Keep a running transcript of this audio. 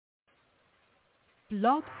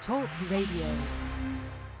Blog Talk Radio.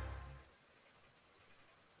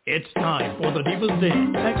 It's time for the Diva'S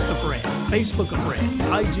Den. Text a friend, Facebook a friend,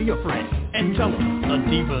 IG a friend, and tell them the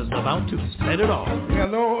Diva's about to set it off.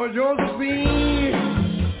 Hello, Josephine.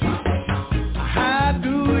 How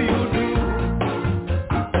do you do?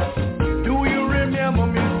 Do you remember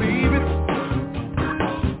me, baby?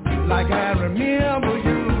 Like I remember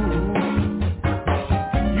you.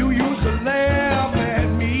 You used to laugh at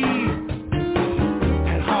me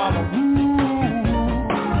and holler, ooh.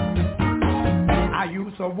 I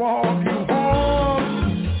used to walk you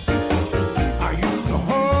home. I used to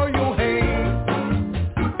hold your hand.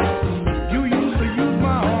 You used to use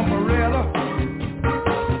my umbrella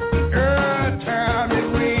every time it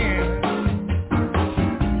rained.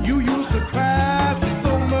 You used to cry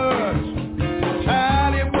so much,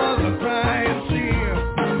 child, it was a crying sin.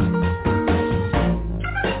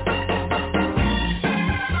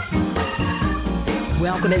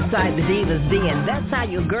 Welcome inside the Diva'S Den. That's how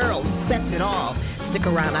your girl sets it off. Stick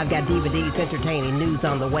around, I've got Diva D's entertaining news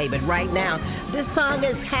on the way. But right now, this song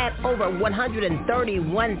has had over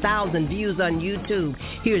 131,000 views on YouTube.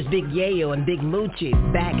 Here's Big Yayo and Big Moochie.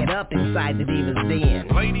 Back it up inside the Diva'S Den.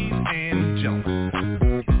 Ladies and gentlemen,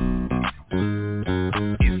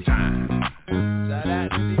 it's time.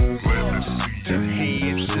 Let me see your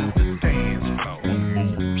head to the dance floor.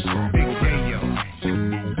 Moves, Big Yayo,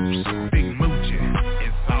 moves, Big Moochie.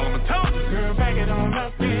 It's all of a talk. Girl, back it on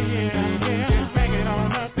up, yeah, yeah. Back it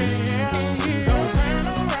on up, yeah, yeah. Don't turn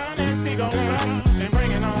around and see go round and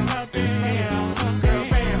bring it on up, yeah. Girl,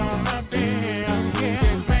 back it on up, yeah,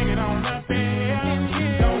 yeah. Bring it on up,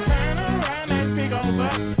 yeah. Don't turn around and see go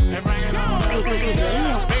back and bring it on up,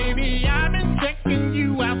 yeah. Baby, I've been checking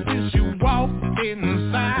you out since you walked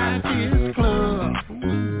inside this club.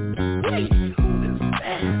 Wait, who is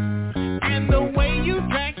that? And the way you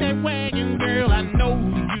track that wagon, girl, I know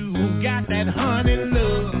you got that honey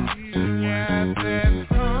love. You got that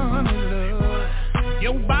honey love.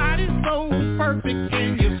 Your body's so perfect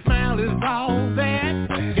and your smile is all that.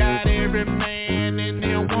 Got every man in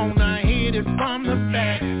there wanna hit it from the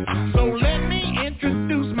back. So let me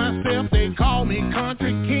introduce myself, they call me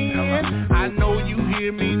Country Ken. I know you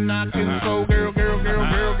hear me knocking, so girl,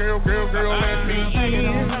 let me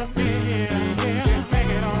in.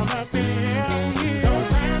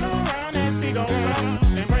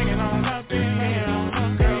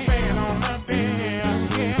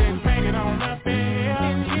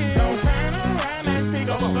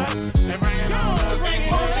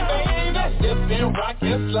 Rock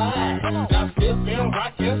and slide. Now step and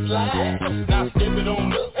rock and slide. Now step it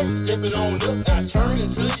on up, Now turn it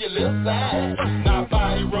to your left side. Now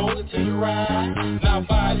body roll it till you ride. Now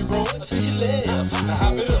body roll it till you left. Now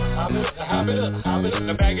hop it up, hop it up, hop it up, hop it up.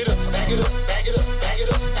 Now back it up, back it up, back it up, back it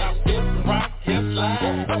up. Now step and rock and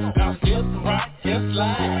slide. Now step and rock and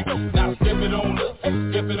slide. Now step it on up,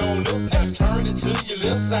 Now turn it to your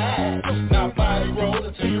left side. Now body roll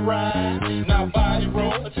it till you ride. Now body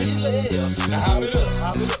roll it till you left. Now hop it up,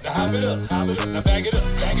 hop it up, now hop it up, hop it up. Now back it up,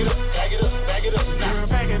 back it up, back it up, back it up. Now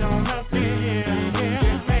back it on up,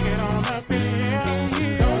 yeah. Back it on up,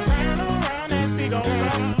 yeah. Don't turn around and see go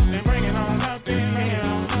round and bring it on up,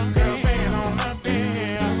 yeah. Girl, bring it on up,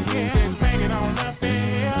 yeah. Bring it on up,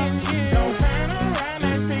 yeah. Don't turn around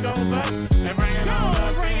and see go back and bring it on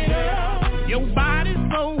up, bring it up. Your body's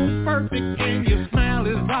so perfect and your smile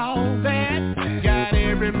is all that. Got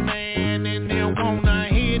every man in there wanna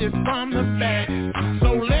hit it from the back. So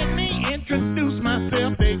let me introduce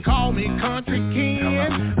myself, they call me Country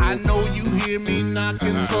Ken. I know you hear me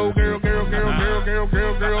knocking, so girl,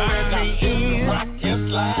 let me in. Rock and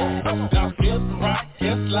slide, now step, rock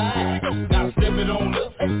and slide. Now step it on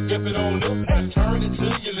up, Now turn it to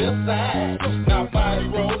your left side. Now body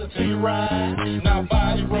roll it till you ride. Now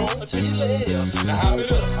body roll it till you left. Now hop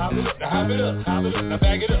it up, hop it up, now hop it up, hop it up. Now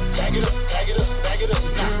back it up, back it up, back it up, back it up.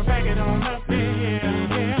 Now back it on up, yeah.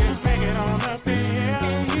 Back it on up, yeah.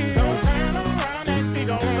 Don't turn around and see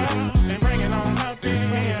go round and bring it on up,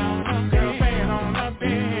 yeah. Girl, bring it on up,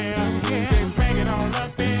 yeah. Bring it on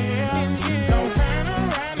up, yeah. Don't turn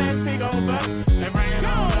around and see go back and bring it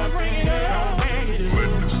on up, bring it up.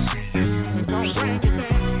 Don't bring it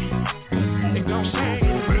back.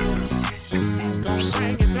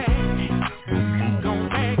 Don't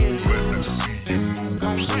bring it back.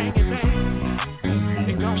 Don't bring it back.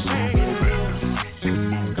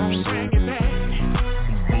 Don't bring it back.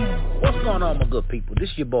 What's going on, my good people? This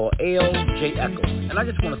is your boy L.J. Echo, and I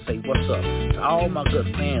just want to say what's up to all my good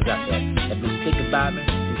fans out there that been sticking by me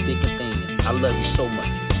and sticking things. I love you so much.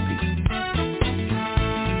 Peace.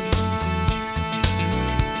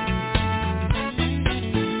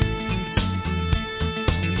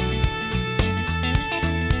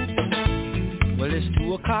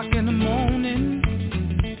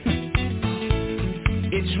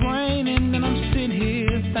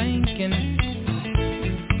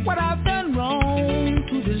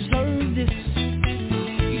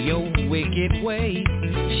 wicked way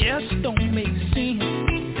just don't make sense.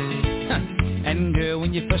 And girl,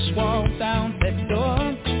 when you first walked down that door,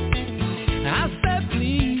 I said,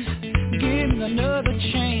 please give me another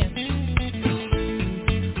chance.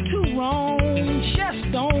 Two wrongs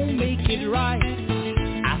just don't make it right.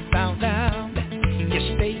 I found out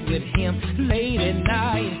you stay with him late at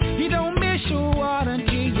night. You don't miss your water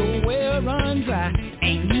until your well run dry.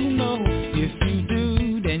 And you know if you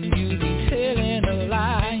do, then you be telling a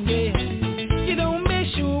lie, yeah. You don't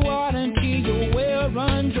miss your water until your well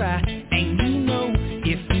run dry. And you know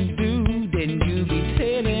if you do, then you be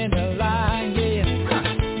telling a lie, yeah.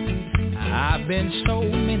 I've been so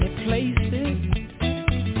many places.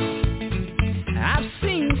 I've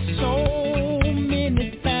seen so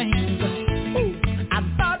many things. I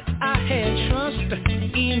thought I had trust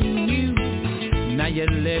in you. Now you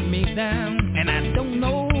let me down, and I don't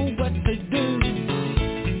know what to do.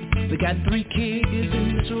 We got 3 kids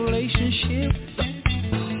in this relationship.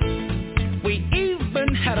 We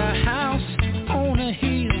even had a house on a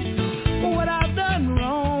hill. What I've done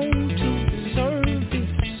wrong to deserve this?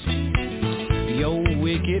 Your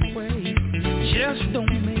wicked way just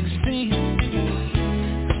don't make sense.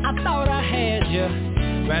 I thought I had you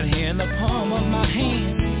right here in the palm of my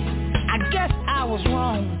hand. I guess I was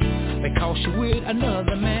wrong because you're with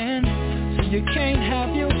another man. So you can't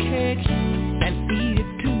have your cake and eat it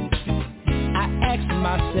too. I asked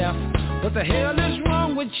myself, what the hell is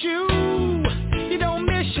wrong with you? You don't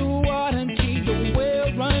miss your water until your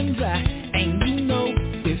well run dry. And you know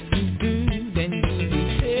if you do, then you be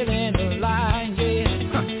telling a lie, yeah.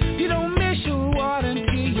 You don't miss your water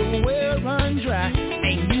until your well run dry.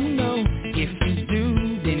 And you know if you do,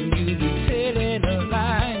 then you be telling a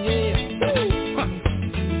lie, yeah.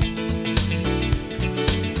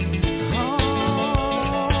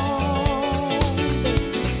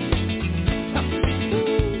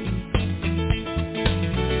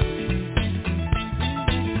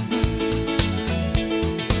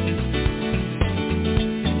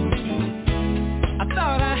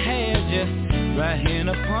 Right here in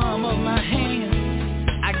the palm of my hand.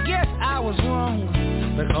 I guess I was wrong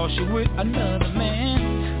because you're with another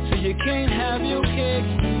man. So you can't have your cake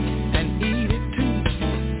and eat it too.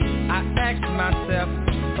 I asked myself,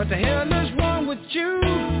 what the hell is wrong with you?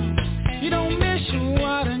 You don't miss your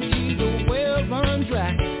water until your well run dry.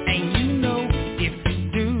 And you know if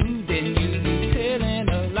you do, then you be telling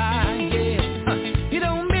a lie, yeah. You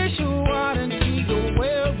don't miss your water until your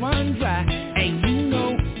well run dry. And you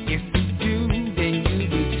know if you do, then you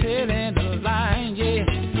be telling a lie, yeah.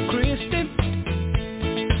 Kristen,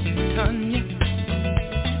 Tanya,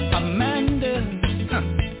 Amanda,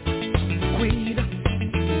 Quita,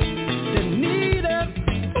 Danita,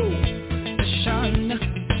 Shana,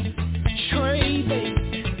 Trey,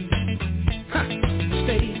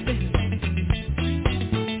 Stacy.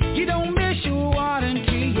 You don't miss your water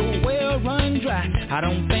until your well run dry. I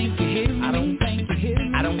don't think you hear me. I don't think you hear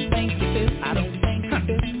me. I don't think you feel. I don't think you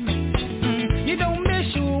feel. You don't miss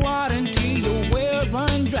your water until your well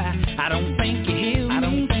run dry. I don't think you hear me. I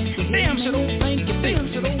don't think you hear me. Damn, so don't think you feel.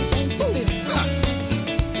 So don't think you feel.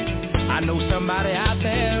 I know somebody out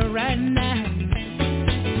there right now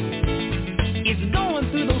is going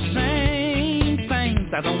through those same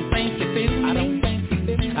things. I don't think you feel. I don't think you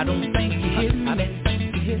feel. I don't think you hear me. I don't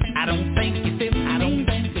think you hear. I don't think you feel. I don't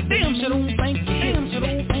think you. Damn, so don't think you hear. So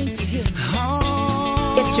don't think you hear.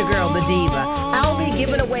 It's your girl, the Diva. I'll be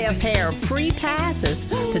giving away a pair of free passes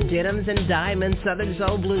to Denims and Diamonds Southern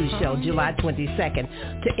Soul Blues Show, July 22nd.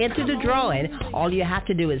 To enter the drawing, all you have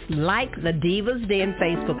to do is like the Diva'S Den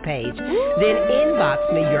Facebook page. Then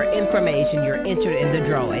inbox me your information. You're entered in the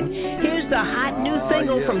drawing. Here's the hot new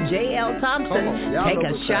single from J.L. Thompson, Take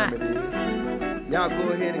a Shot. Y'all go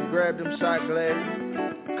ahead and grab them shot glasses.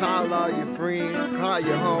 Call all your friends. Call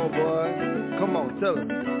your homeboy. Come on, tell them.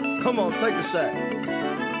 Come on, take a shot.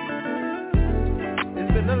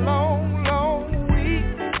 It's been a long, long week.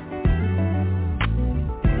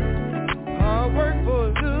 Hard work for a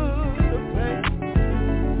good pay.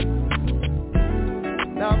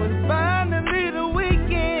 Now it's finally the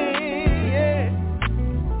weekend, yeah.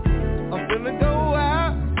 I'm finna go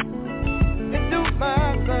out and do my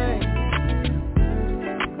thing.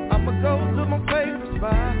 I'ma go to my favorite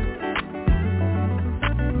spot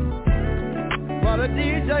while the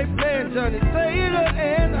DJ playing Johnny Taylor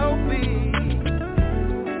and O.B.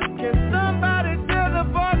 Can somebody tell the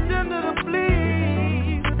bartender to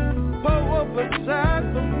please pour up a shot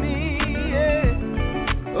for me, yeah.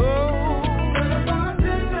 Oh, the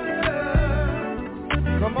bartender,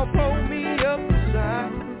 come on, pour me up a shot.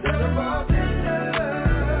 The bartender,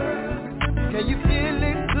 can you feel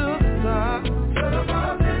it to the top? The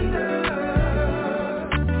bartender,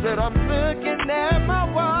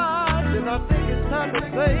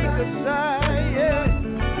 take a side, yeah.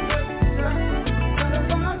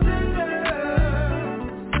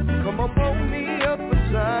 Come on, pull me up a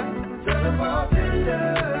side.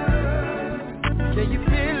 Can you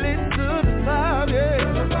feel it to the top, yeah?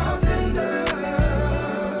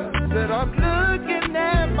 Said I'm looking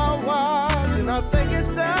at my watch and I think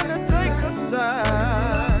it's time to take a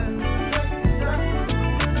side.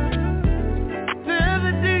 Tell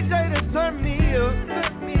the DJ to turn me up,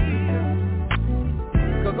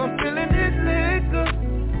 cause I'm feeling this liquor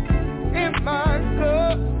in my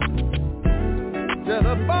cup. Tell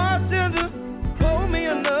the bartender, pour me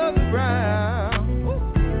another round.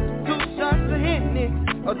 2 shots of Henny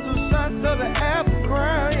or 2 shots of the apple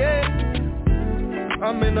crown, yeah.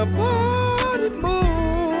 I'm in a party mood,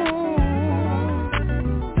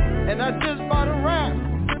 and I just bought a round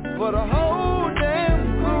for the whole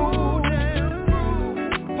damn crew.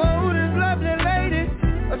 Pour this lovely lady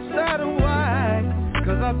a shot of wine,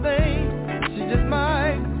 cause I think she just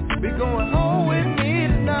might be going home with me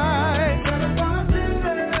tonight.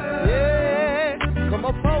 Yeah, come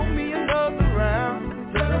on, pour me another round.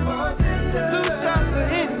 2 shots of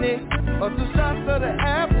Henny or 2 shots of the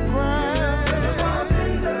apple crown.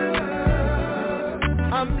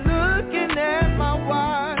 I'm looking at my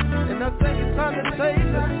watch and I think it's time to take a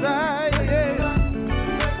side, yeah.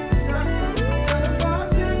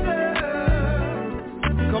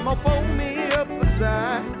 Come on, pull me up a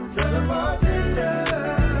side.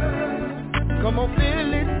 Come on,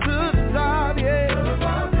 feel it to the top, yeah.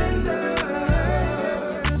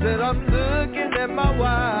 Said I'm looking at my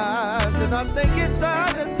watch and I think it's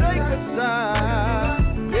time to take a side,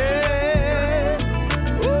 yeah.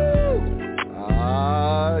 Woo!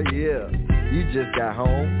 Ah, yeah. You just got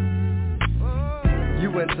home. You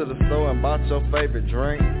went to the store and bought your favorite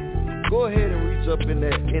drink. Go ahead and reach up in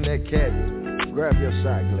that cabinet. Grab your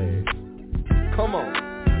shot glass. Come on.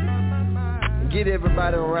 And get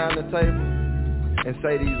everybody around the table and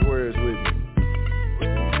say these words with me.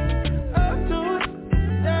 Up to it,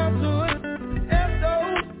 down to it,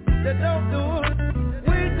 F-those that don't do it.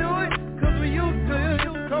 We do it cause we used to it.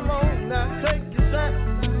 Come on now, take your shot.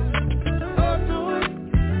 Up to it,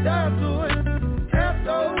 down to it,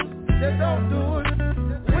 F-those that don't do it.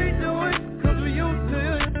 We do it cause we used to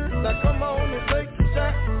it. Now come on and take your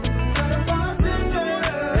shot.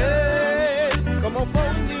 Hey, come on,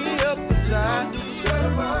 pull me up a shot.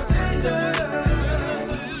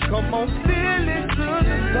 Come on, feel it to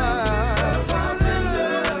the top.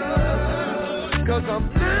 Cause I'm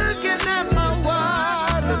looking at my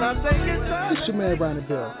watch and I think it's time. It's your man Ronnie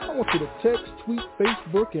Bell. I want you to text, tweet,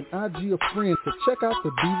 Facebook, and IG a friend to check out the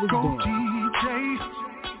Diva'S Den.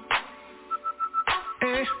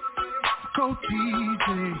 Go DJ.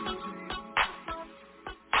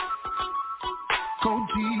 Go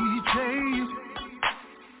DJ.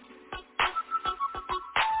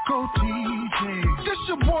 Go DJ. This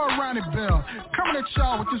your boy Ronnie Bell, coming at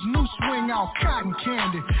y'all with this new swing out, Cotton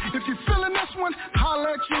Candy. If you're feeling this one,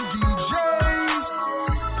 holla at your DJs.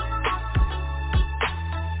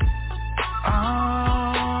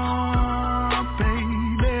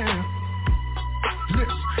 Baby.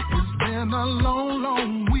 Listen, it's been a long,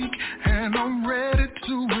 long week, and I'm ready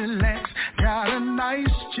to relax. Got a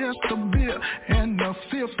nice chest of beer and a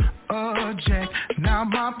fifth of Jack. Now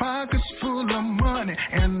my pocket's full of money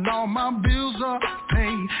and all my bills are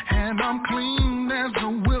paid, and I'm clean as a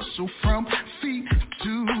whistle from feet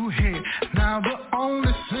to head. Now the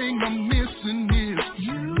only thing I'm missing is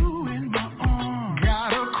you in my arms.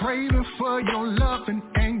 Got a craving for your loving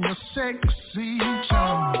and your sexy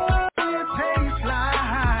charm. It tastes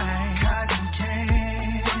like cotton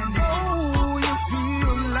candy. Oh, you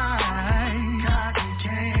feel like cotton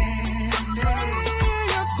candy.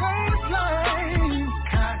 You taste like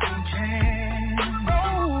cotton candy.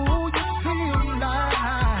 Oh, you feel like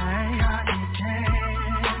cotton candy.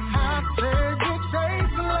 I said you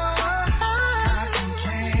taste like cotton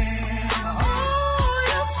candy. Oh,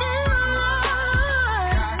 you feel like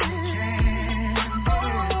cotton candy.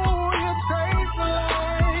 Oh, you taste like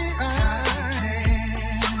cotton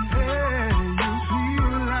candy. You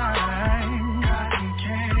feel like cotton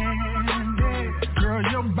candy. Girl,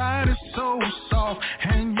 your body's so soft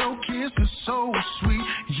and your kiss is so sweet.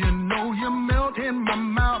 You know you melt in my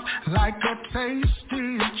mouth like a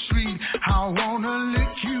tasty treat. I wanna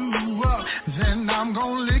lick you up, then I'm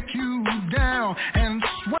gonna lick you down and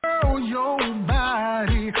swirl your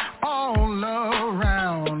body all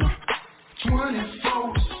around.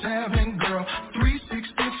 24/7, girl,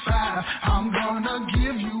 365. I'm gonna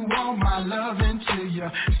give you all my love until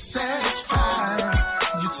you're satisfied.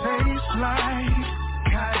 You taste like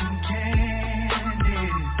cotton candy.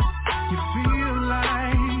 You feel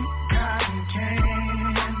like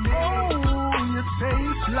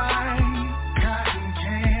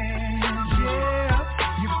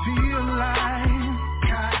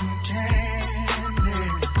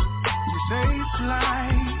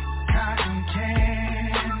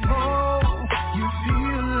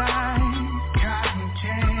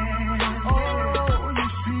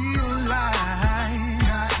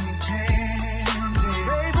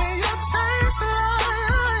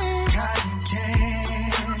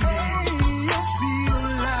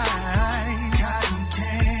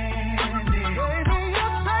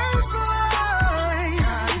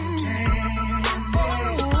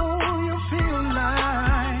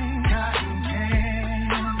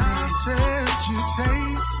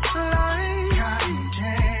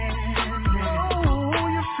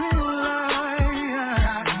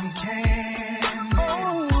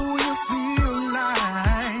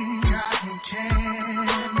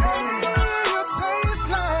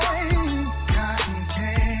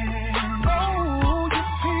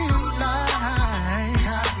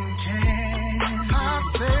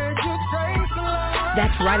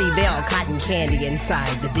That's Roddy Bell, Cotton Candy,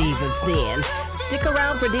 inside the Divas Den. Stick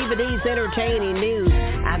around for DVD's entertaining news.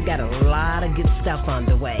 I've got a lot of good stuff on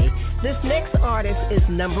the way. This next artist is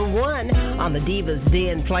number 1 on the Divas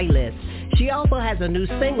Den playlist. She also has a new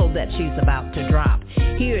single that she's about to drop.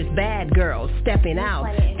 Here's Bad Girl, Stepping Out,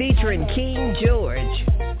 featuring King George.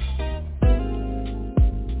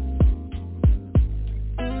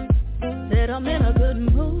 Said I'm in a good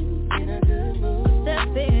mood,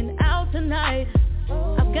 stepping out tonight.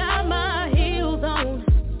 I've got my heels on,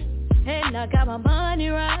 and I got my money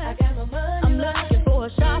right. I'm looking for a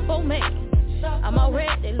sharp old man. I'm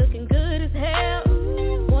already looking good as hell.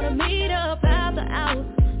 Wanna meet up at the house.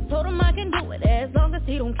 Told him I can do it as long as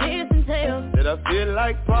he don't kiss and tell. Said I feel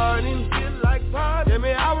like partying, Tell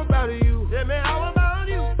me how about you,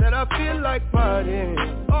 Said I feel like partying,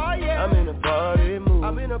 oh yeah. I'm in a party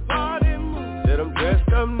mood, Said I'm dressed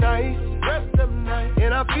up nice,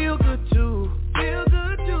 and I feel good too,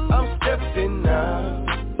 I'm stepping out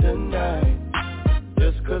tonight,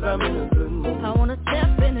 just cause I'm in a good mood. I wanna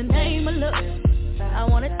step in the name of love. I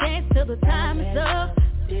wanna dance till the time is up.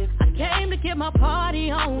 I came to get my party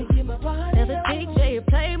on. Tell the DJ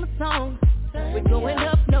play my song. We're going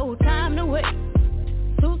up, no time to wait.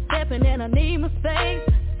 2-stepping and I need my space.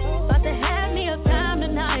 About to have me a time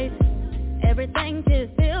tonight. Everything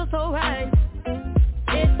just feels so right.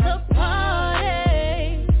 It's a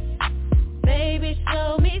party. Baby,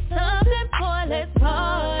 show me something, boy, let's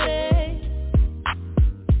party.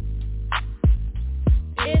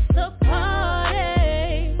 It's a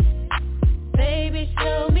party. Baby,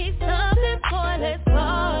 show me something, boy, let's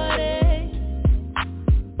party.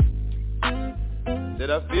 Said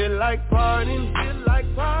I feel like partying,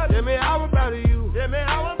 Tell me how about you,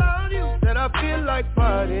 Said I feel like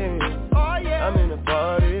partying, oh yeah. I'm in a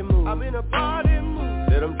party mood,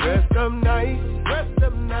 Said I'm dressed up nice,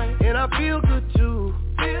 and I feel good too,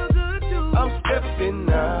 I'm stepping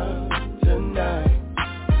out tonight,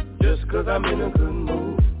 just cause I'm in a good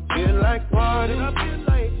mood. Feel like partying,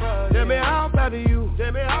 Tell me how about you,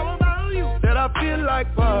 Said I feel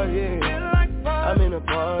like partying, I'm in a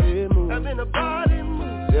party mood,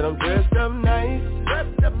 Said I'm dressed up nice,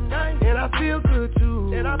 and I feel good too,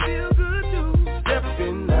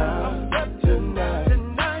 stepping out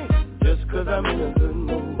tonight, just cause I'm in a good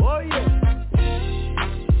mood, oh yeah.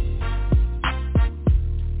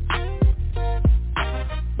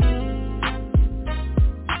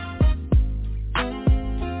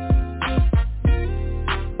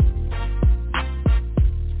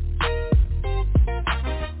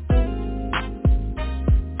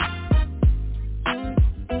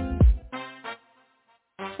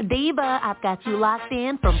 Diva, I've got you locked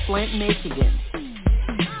in from Flint, Michigan.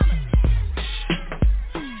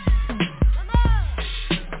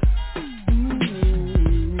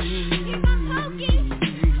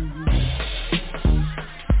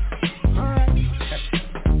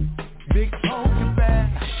 Big Pokey Bear.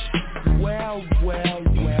 Well.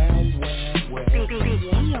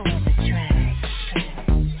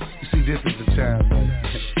 You see, this is the time, man.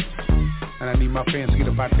 And I need my fans to get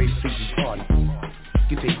about their seats and party.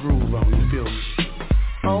 Get their groove on, you feel me?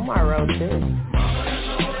 Oh, my roaches.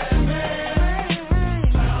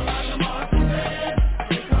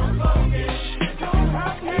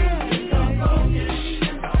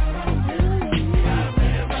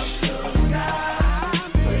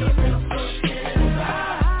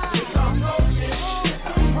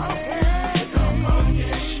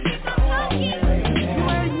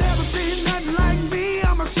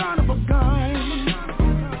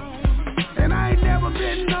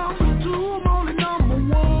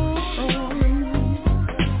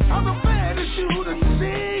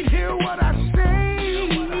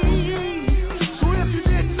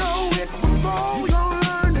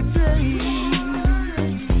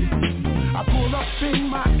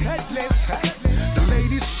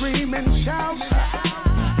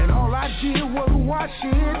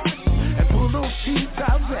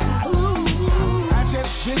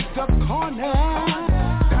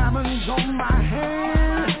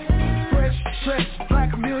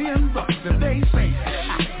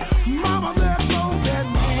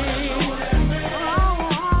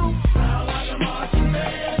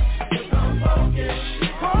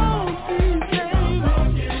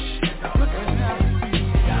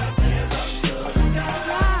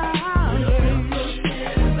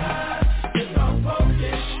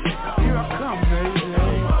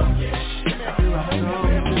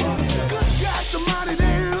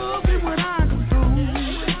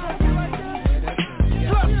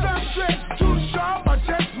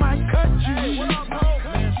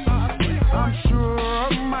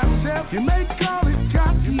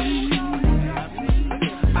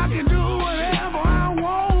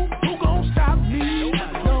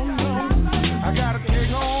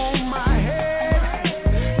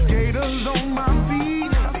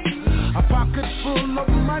 full of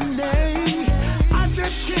money. I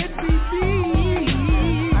just can't be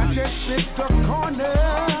beat. I just sit the corner,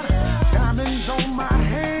 diamonds on my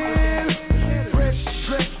hand, fresh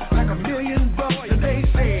dressed like $1 million, and they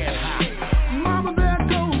said, Mama, there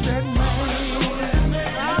goes that man.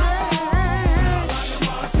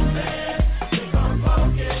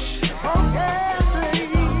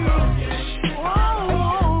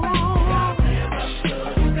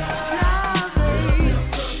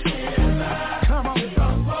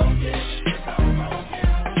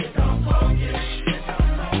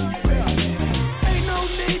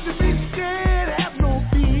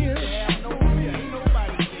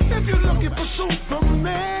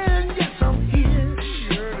 Superman, yes I'm here.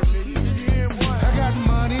 I got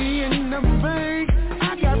money in the bank,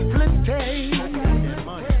 I got plenty.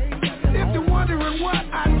 If you're wondering what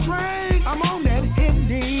I drink, I'm on that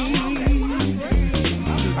Hindi.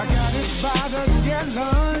 I got it by the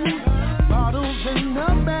gallon, bottles in the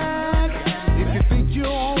bag. If you think you're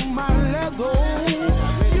on my level,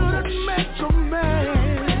 you're the metro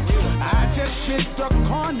man. I just hit the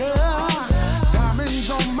corner, diamonds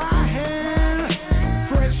on my head,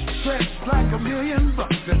 like $1 million,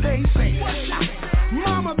 and they say,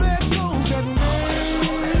 Mama, there goes that man.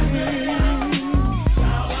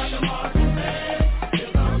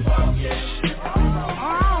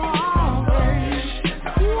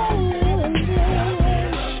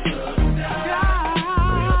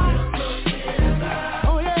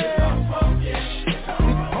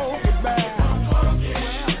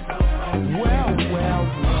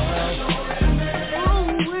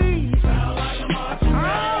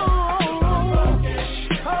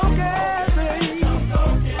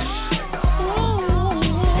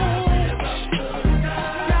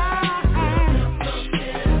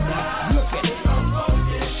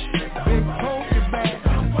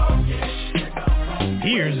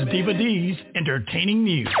 Diva D's entertaining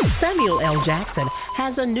news. Samuel L. Jackson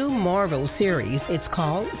has a new Marvel series. It's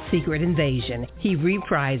called Secret Invasion. He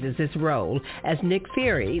reprises his role as Nick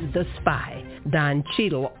Fury, the spy. Don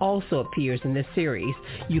Cheadle also appears in this series.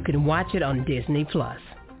 You can watch it on Disney+.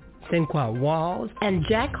 Cinqua Walls and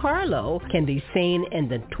Jack Harlow can be seen in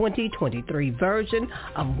the 2023 version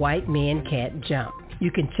of White Men Can't Jump. You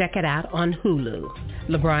can check it out on Hulu.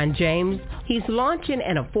 LeBron James, he's launching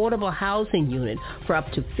an affordable housing unit for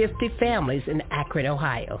up to 50 families in Akron,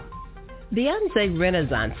 Ohio. Beyonce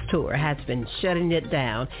Renaissance Tour has been shutting it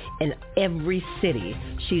down in every city.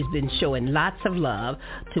 She's been showing lots of love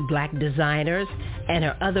to black designers, and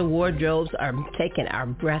her other wardrobes are taking our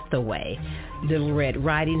breath away. Little Red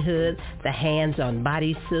Riding Hood, the hands-on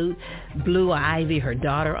bodysuit, Blue Ivy, her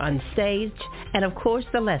daughter, on stage, and of course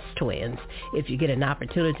the Les Twins. If you get an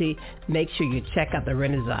opportunity, make sure you check out the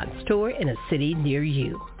Renaissance Tour in a city near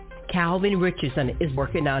you. Calvin Richardson is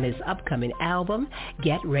working on his upcoming album,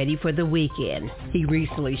 Get Ready for the Weekend. He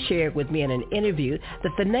recently shared with me in an interview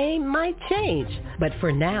that the name might change, but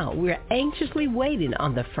for now, we're anxiously waiting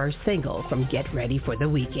on the first single from Get Ready for the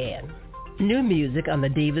Weekend. New music on the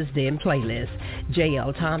Diva'S Den playlist.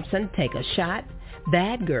 J.L. Thompson, Take a Shot,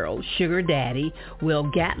 Bad Girl, Sugar Daddy, Will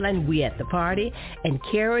Gatlin, We at the Party, and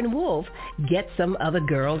Karen Wolf, Get Some Other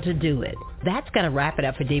Girl to Do It. That's going to wrap it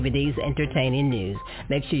up for DVD's entertaining news.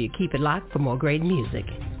 Make sure you keep it locked for more great music.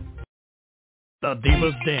 The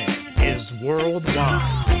Diva'S Den is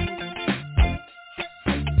worldwide.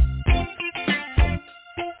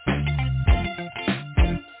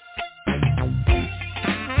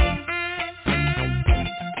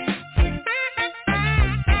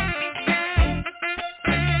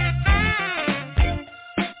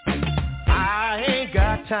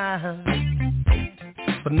 Time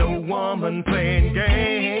for no woman playing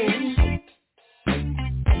games.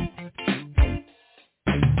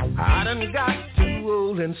 I done got too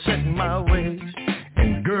old and set in my ways,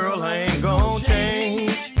 and girl, I ain't gonna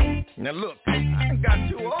change. Now look, I done got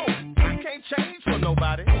too old, I can't change for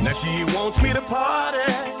nobody. Now she wants me to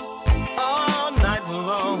party all night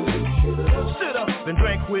long, sit up and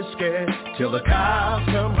drink whiskey till the cows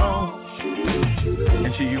come home,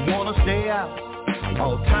 and she wanna stay out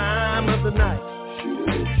all time of the night,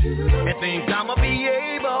 and thinks I'ma be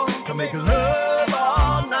able to make love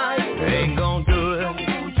all night. Ain't gonna do it. I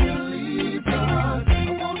want you to leave, but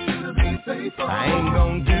I want you to be faithful. I ain't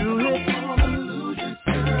gonna do it. I wanna lose you,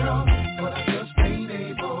 girl, but I just ain't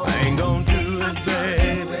able. I ain't gonna do it,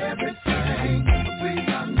 baby. Everything, please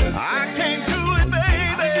understand. I can't do it,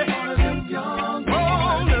 baby. I'm one of them young boys.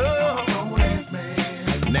 Oh no.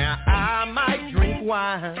 Now I might drink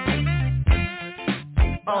wine.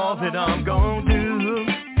 All that I'm gonna do,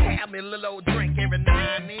 have me a little old drink every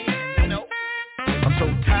now and then, you know. I'm so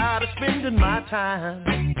tired of spending my time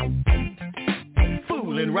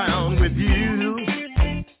fooling around with you.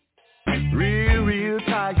 Real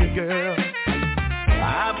tired, girl.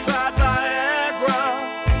 I've tried Viagra,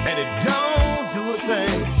 and it don't do a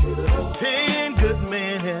thing. 10 good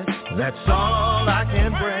minutes, that's all I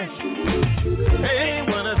can bring. Ain't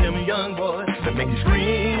one of them young boys that make you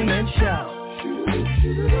scream and shout.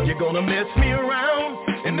 You're gonna mess me around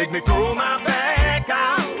and make me throw my back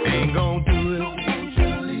out. Ain't gonna do it.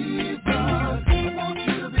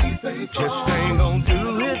 Just ain't gonna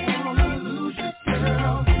do it.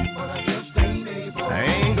 I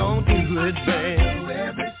ain't gonna do it, babe.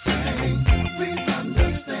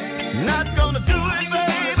 Not gonna do it,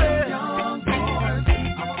 baby.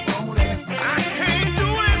 I can't do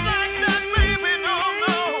it like that, baby, no.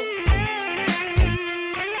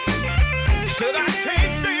 Said I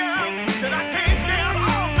can't stay out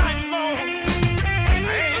all night long. I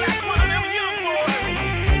ain't like one of them young boys.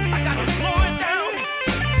 I gotta slow it down.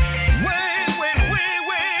 Way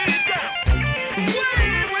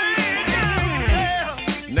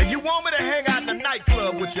down. Now you want me to hang out in the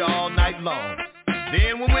nightclub with you all night long.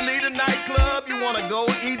 Then when we leave the nightclub, you want to go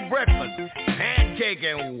eat breakfast, pancake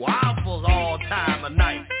and waffles all time of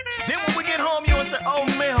night. Then when we get home, you want to say, oh,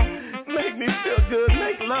 Mel, make me feel good,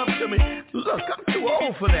 make love to me. Look, I'm too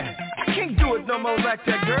old for that. I can't do it no more like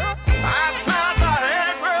that, girl. I tried my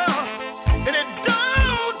head, girl, and it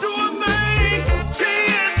don't do a thing.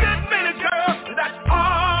 10 good minutes, girl, that's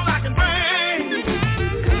all I can bring.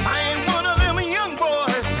 I ain't one of them young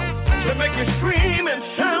boys that make you scream and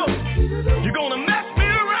shout. You're gonna mess me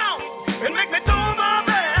around and make me throw my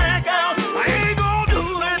back out. I ain't gonna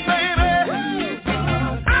do it, baby.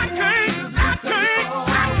 I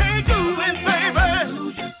can't do it, baby.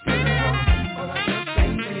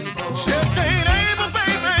 Just ain't able,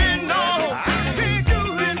 baby, no. I can't do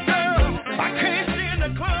it, girl. I can't see in the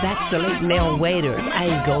club. That's the late Mel Waiters, I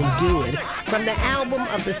Ain't Gonna Do It. From the album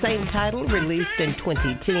of the same title, released in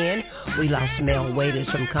 2010, we lost Mel Waiters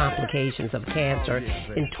from complications of cancer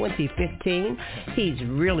in 2015. He's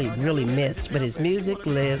really missed, but his music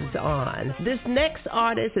lives on. This next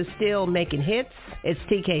artist is still making hits. It's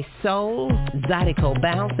TK Soul, Zydeco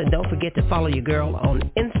Bounce, and don't forget to follow your girl on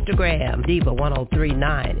Instagram,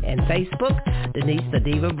 Diva1039, and Facebook, Denise the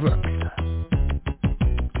Diva Brooks.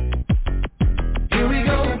 Here we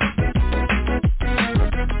go.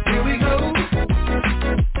 Here we go.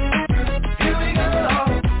 Here we go.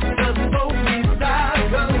 Does both sides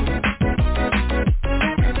go?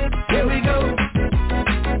 Here we go.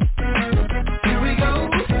 Here we go.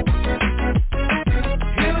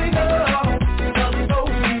 Here we go. Does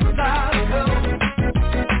both sides go?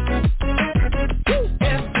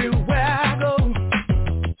 Everywhere I go,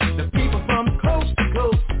 the people from coast to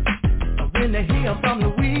coast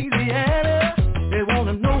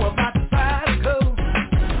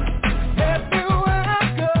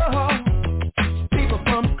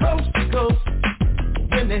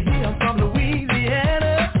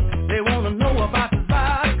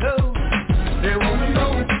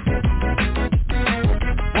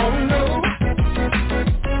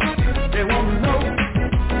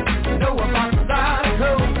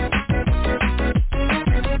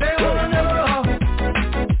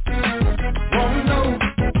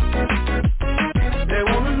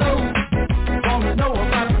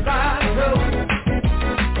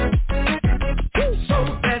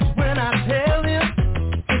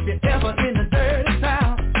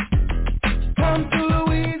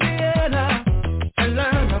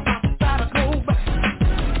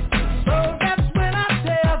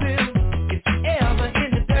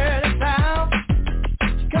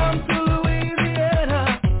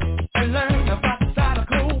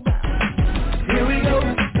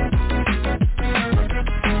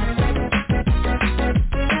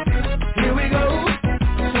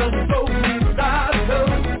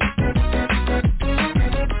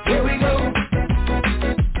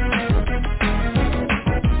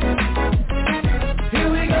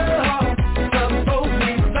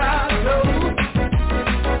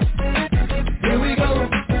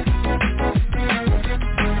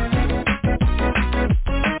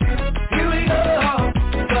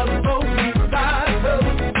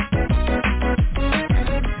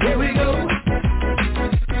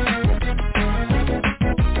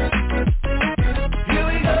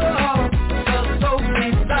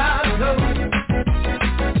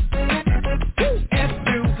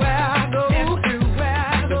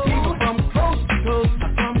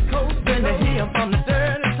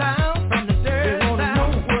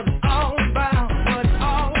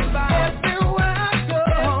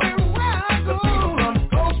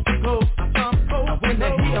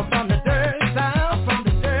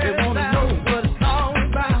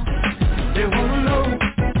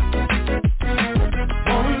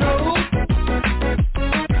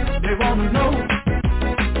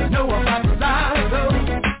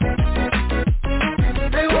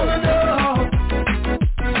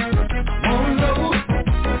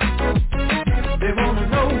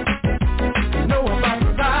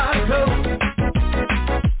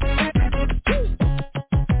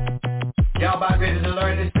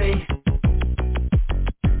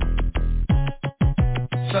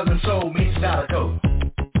soul meets style of code.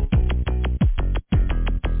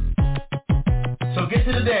 So get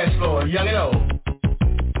to the dance floor, young and old.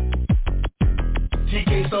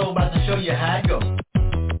 TK Soul about to show you how it goes.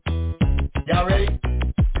 Y'all ready?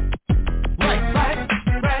 Right, right,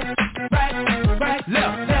 right, right, right,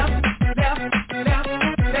 left, left, left, left,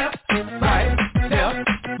 left, right, left,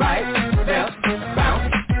 right, left,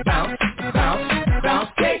 bounce, bounce, bounce, bounce,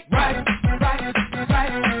 kick, right, right,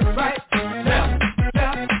 right, right, left,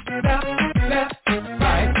 left, left, left,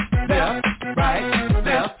 right, left, right,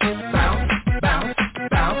 left, bounce, bounce,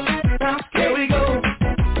 bounce, bounce, here we go.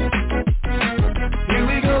 Here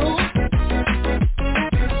we go.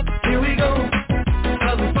 Here we go.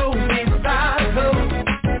 Cause we're so inside of love.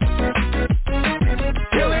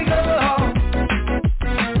 Here we go.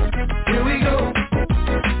 Here we go.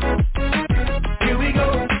 Here we go.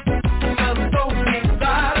 Cause we're so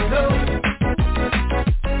inside of love.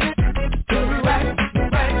 To the right,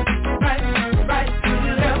 right, right, right. To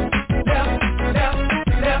the left, left, left,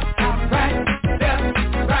 left. Out right, left,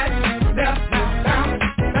 right, left. Now bounce,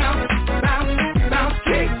 bounce, bounce, bounce.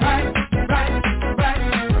 Kick right, right, right,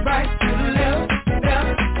 right. To the left,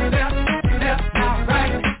 left, left, left. Now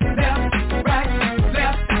right, left, right,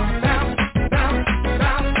 left. Bounce, bounce,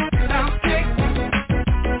 bounce, bounce. Kick.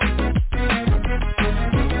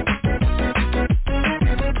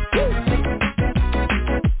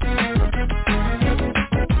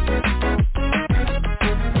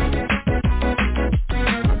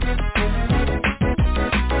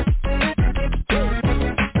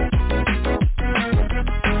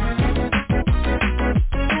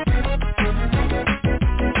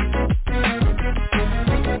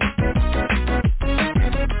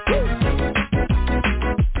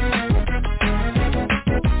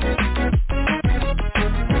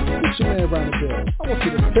 It's your man Ronnie Bell. I want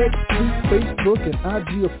you to text, tweet, Facebook, and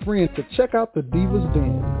IG a friend to check out the Diva'S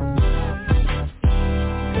Den.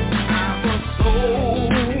 I'm a soul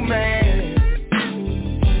man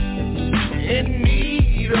in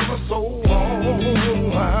need of a soul.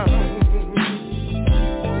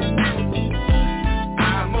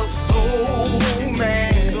 I'm a soul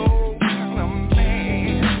man,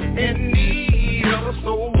 in need of a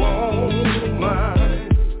soul.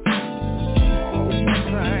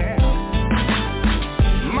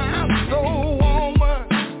 My soul woman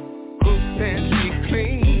cooks and she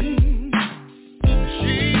cleans.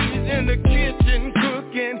 She's in the kitchen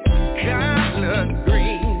cooking collard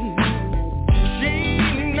greens. She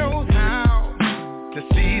knows how to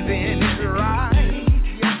season it right.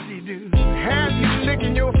 Yes, she do. Have you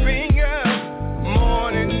licking your finger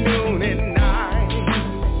morning, noon, and night.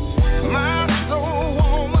 My soul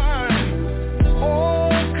woman, oh,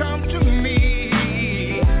 come to me.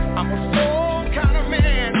 I'm a soul kind of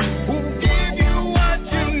man who give you what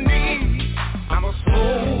you need. I'm a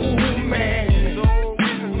soul man,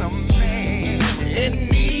 in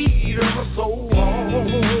need of a soul.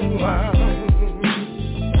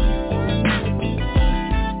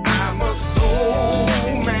 I'm a soul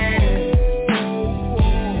man,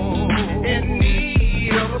 in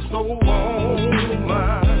need of a soul.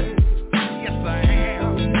 Yes, I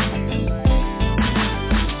am.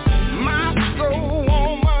 My soul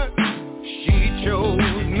woman, she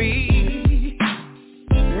chose me,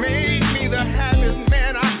 made me the happiest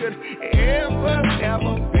man I could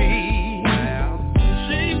ever be.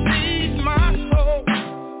 She feeds my soul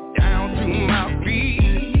down to my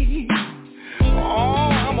feet. Oh,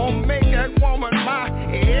 I'm gonna make that woman my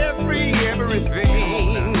everything.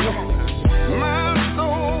 My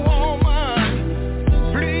soul woman,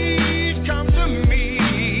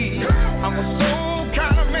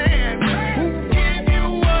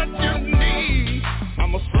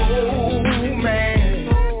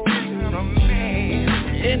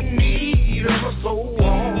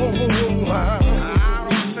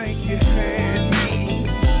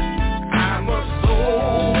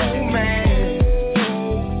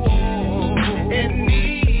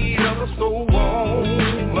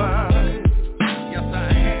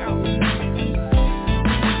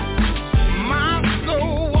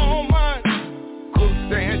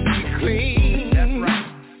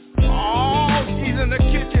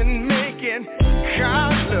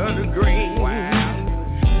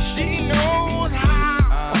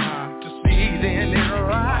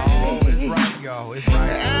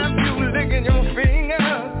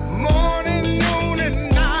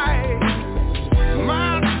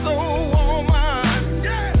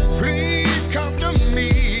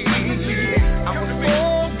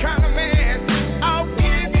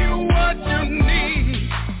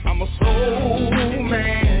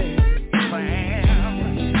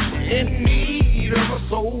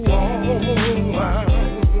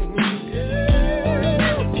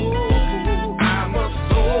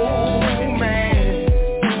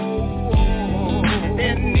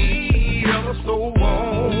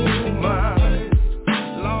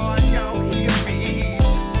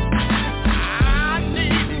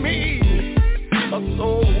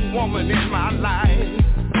 woman in my life.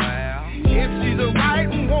 If she's the right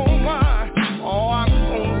woman, oh, I'm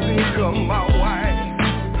gonna think of my wife.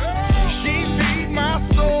 She feeds my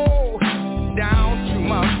soul down to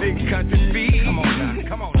my big country beat. Come on now,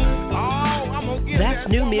 come on now. Oh, I'm gonna get That's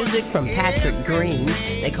new music from Patrick Green.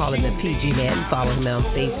 They call him the PG Man. Follow him on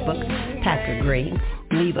Facebook, Patrick Green.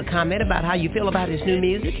 Leave a comment about how you feel about his new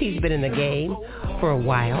music. He's been in the game for a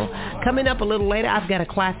while. Coming up a little later, I've got a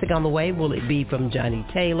classic on the way. Will it be from Johnny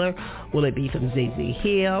Taylor? Will it be from ZZ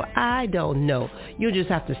Hill? I don't know. You'll just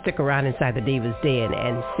have to stick around inside the Divas Den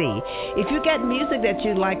and see. If you got music that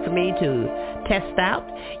you'd like for me to test out,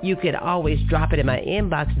 you could always drop it in my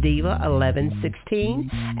inbox,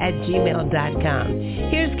 diva1116@gmail.com.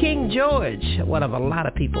 Here's King George, one of a lot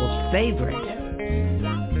of people's favorites.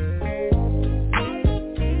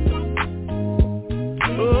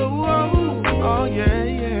 Oh yeah,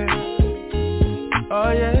 yeah.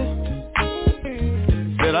 Oh yeah.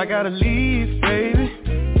 Said I gotta leave, baby.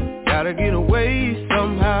 Gotta get away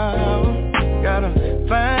somehow. Gotta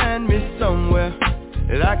find me somewhere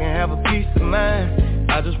that I can have a peace of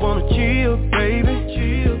mind. I just wanna chill, baby.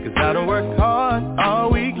 Chill. Cause I done worked hard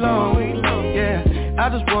all week long. Yeah, I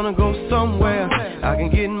just wanna go somewhere I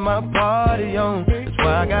can get my party on. That's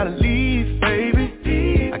why I gotta leave,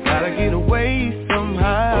 baby. I gotta get away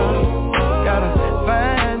somehow. Gotta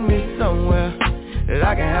find me somewhere that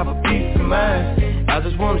I can have a peace of mind. I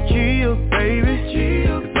just wanna chill, baby.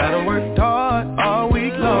 Cause I done worked hard all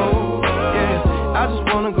week long. Yeah, I just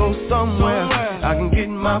wanna go somewhere I can get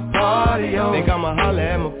my party on. Think I'ma holler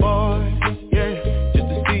at my boys, yeah, just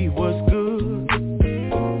to see what's good.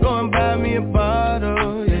 Go and buy me a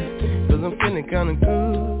bottle, yeah, cause I'm feeling kinda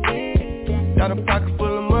good. Got a pocket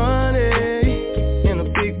full of money and a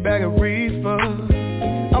big bag of reefer.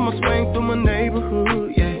 I'ma swing through my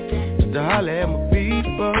neighborhood, yeah, just to holler at my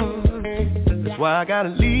people. That's why I gotta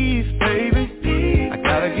leave, baby. I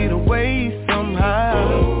gotta get away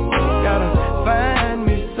somehow. Gotta find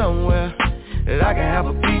me somewhere that I can have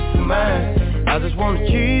a peace of mind. I just wanna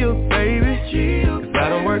chill, baby. Cause I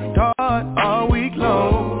done worked hard all week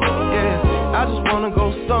long. Yeah, I just wanna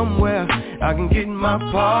go somewhere I can get my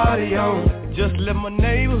party on. Just left my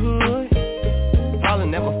neighborhood,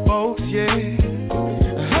 hollering at my folks, yeah. I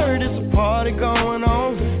heard there's a party going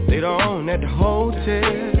on later on at the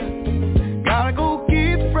hotel. Gotta go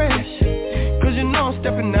get fresh, cause you know I'm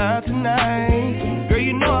stepping out tonight. Girl,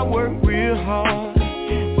 you know I work real hard,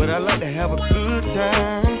 but I like to have a good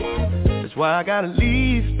time. That's why I gotta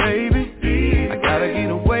leave, baby. I gotta get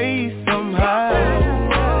away somehow.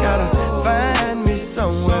 Gotta find me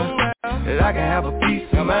somewhere that I can have a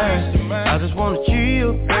peace of mind. I just wanna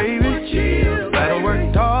chill, baby. I done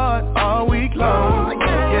worked hard all week long.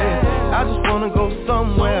 Yeah, I just wanna go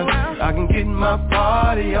somewhere I can get my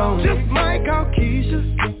party on. Just might call Keisha,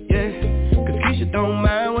 yeah, cause Keisha don't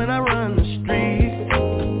mind when I run the streets.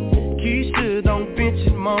 Keisha don't bench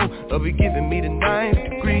it more or be giving me the 9th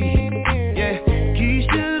degree. Yeah,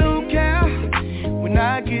 Keisha don't care when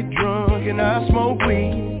I get drunk and I smoke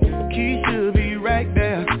weed. Keisha be right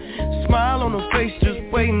there, smile on her face just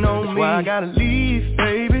waiting on me. That's why I gotta leave,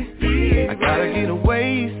 baby. I gotta get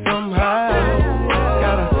away somehow.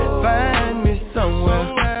 Gotta find me somewhere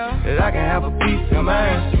that I can have a peace of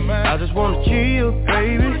mind. I just wanna chill,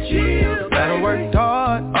 baby. I done worked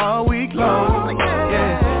hard all week long.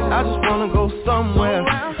 Yeah, I just wanna go somewhere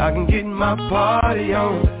I can get my party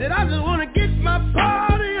on. Said I just wanna get my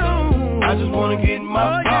party on. I just wanna get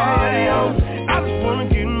my party on. I just wanna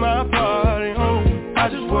get my party on. I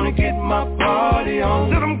just wanna get my party on.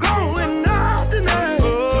 Said I'm going out tonight.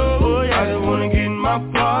 Oh yeah, I just wanna get my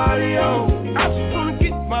party on. I just wanna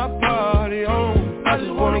get my party on. I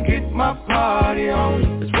just wanna get my party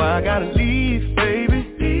on. That's why I gotta leave,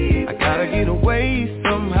 baby. I gotta get away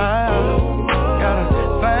somehow. Gotta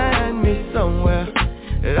find me somewhere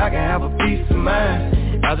that I can have a peace of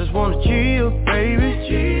mind. I just wanna chill, baby.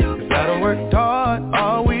 Cause I done worked hard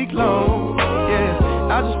all week long.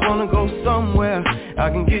 Yeah, I just wanna go somewhere I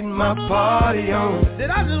can get my party on. Said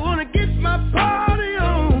I just wanna get my party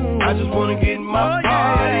on. I just wanna get my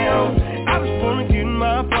party on. I just wanna get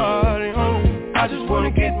my party on. I just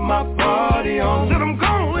wanna get my party on. Said I'm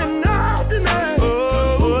going out tonight.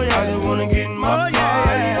 Oh yeah, I just wanna get my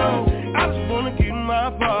party on. I just wanna get my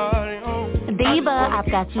party on. Diva, I've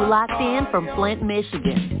got you locked in from Flint,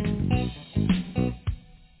 Michigan.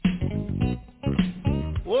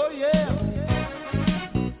 Oh yeah.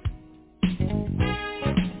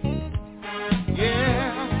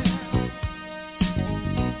 Yeah.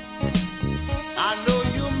 I know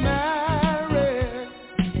you're married,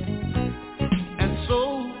 and so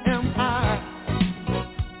am I,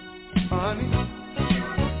 honey.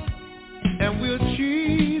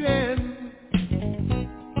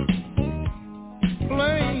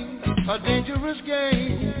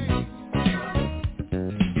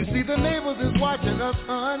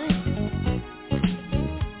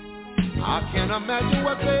 can't imagine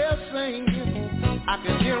what they're saying. I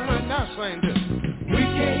can hear them right now saying this. We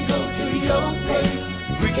can't go to your place,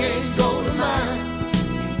 we can't go to mine.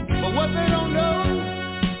 But what they don't know,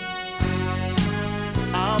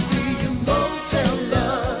 I'll be your motel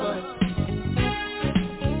lover,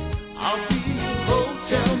 I'll be your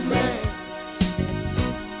hotel man,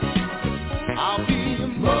 I'll be your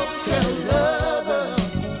motel lover,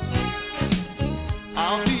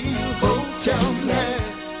 I'll be your hotel man.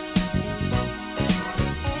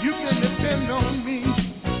 You can depend on me.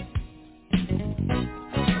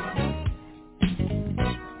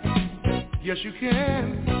 Yes, you can.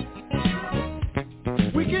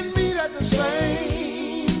 We can meet at the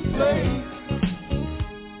same place,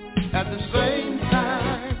 at the same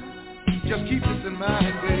time. Just keep this in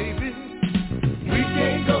mind, baby. We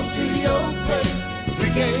can't go to your place, we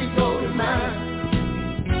can't go to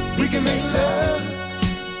mine. We can make love,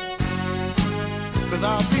 'cause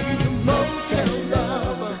I'll be your motel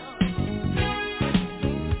lover,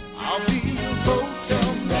 I'll be your hotel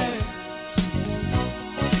man,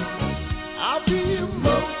 I'll be your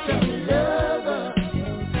motel lover,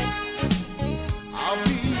 I'll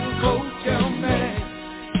be your hotel man.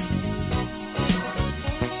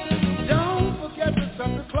 Don't forget to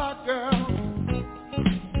set the clock, girl,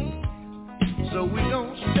 so we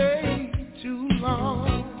don't stay too long.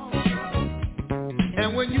 And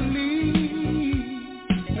when you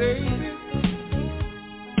leave, baby,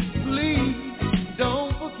 please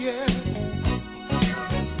don't forget,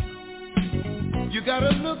 you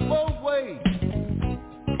gotta look both ways,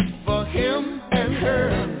 for him and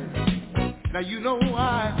her. Now you know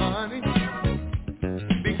why, honey,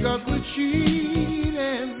 because we're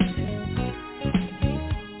cheating,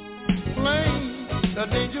 playing a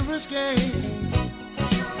dangerous game.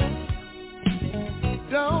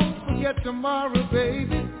 Don't forget tomorrow,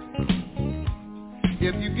 baby,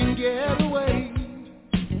 if you can get away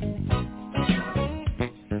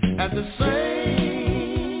at the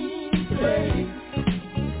same place,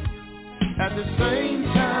 at the same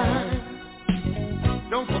time.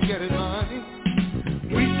 Don't forget it, honey.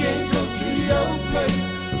 We can't go to your place,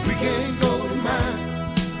 we can't go to mine.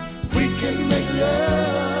 We can make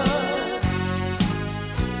love,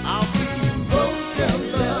 I'll be your hotel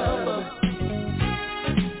lover,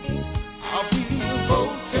 I'll be your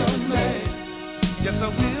hotel man. Yes, I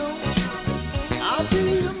will. I'll be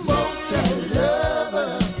your motel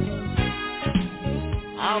lover,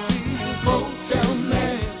 I'll be your hotel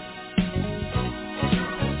man.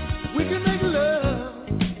 We can make love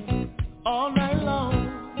all night long,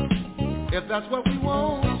 if that's what we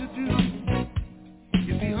want to do.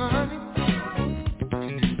 You see, honey,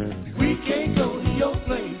 we can't go to your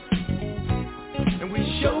place, and we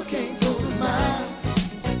sure can't go to mine.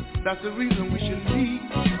 That's the reason we should meet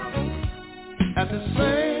at the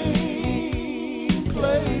same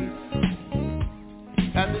place,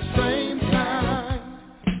 at the same time,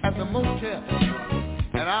 at the motel.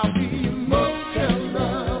 And I'll be your motel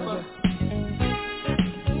lover,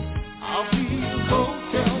 I'll be your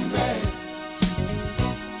hotel man,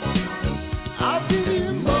 I'll be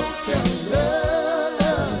your motel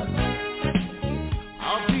lover,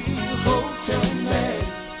 I'll be your hotel man.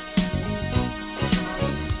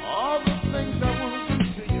 All the things I want to do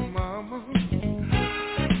to you, mama,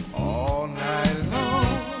 all night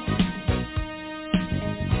long.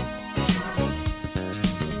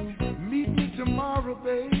 Meet me tomorrow,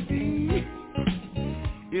 baby,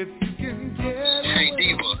 if you can get away. Hey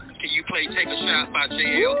Diva, can you play Take a Shot by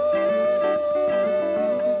JL?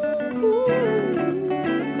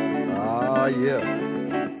 Ah, yeah.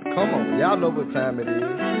 Come on, y'all know what time it is.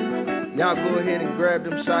 Y'all go ahead and grab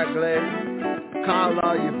them shot glasses. Call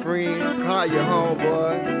all your friends, call your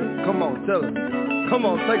homeboy. Come on, tell them. Come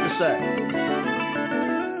on, take a shot.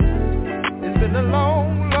 It's been a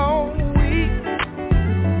long, long week.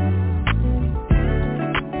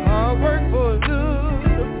 Hard work for a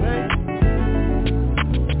good pay.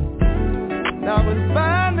 Now it's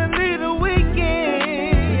finally the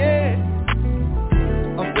weekend, yeah.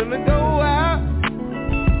 I'm gonna go out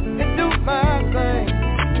and do my thing.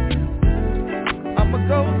 I'ma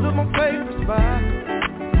go to my favorite spot,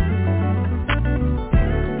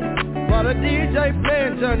 while the DJ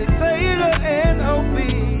playing Johnny Taylor and O.B.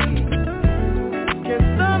 Can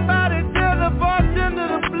somebody tell the bartender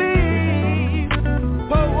to please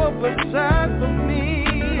pour up a shot for me,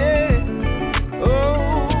 yeah.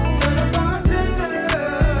 Oh, tell the bartender,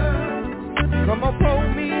 come on, pour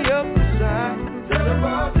me up a shot. Tell the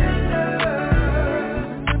bartender,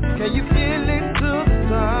 can you feel it to the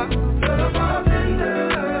top? Tell the bartender,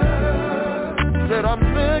 said I'm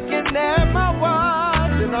looking at my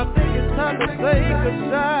watch and I think it's time to take a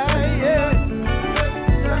side, yeah.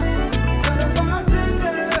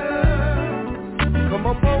 Come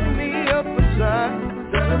on, pull me up aside.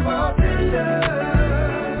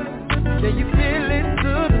 Can you feel it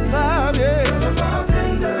to the top, yeah?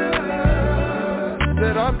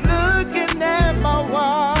 That I'm looking at my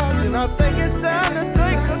watch and I think it's time to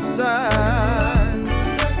take a side.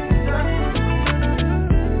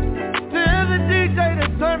 Tell the DJ to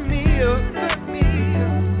turn me up,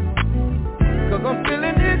 cause I'm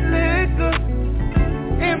feeling this liquor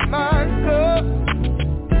in my cup.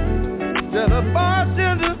 Tell the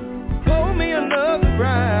bartender, pour me another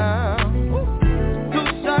round. 2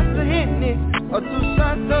 shots of Henny or 2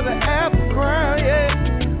 shots of the Apple Crown, yeah.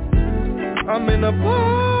 I'm in a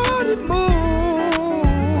party mood,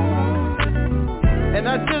 and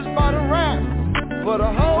I just bought a rap for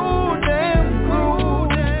the whole damn crew.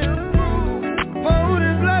 Pour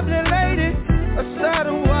this lovely lady a shot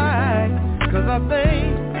of wine, cause I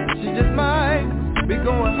think she just might be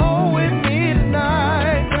going home with me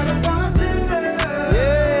tonight.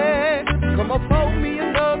 Yeah, come on, pour me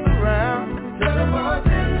another round. 2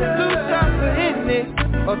 shots of Henny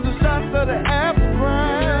or 2 shots of the Apple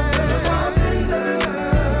Crown.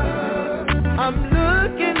 I'm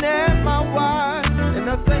looking at my watch and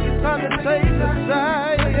I think it's time to take a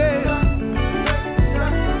side, yeah.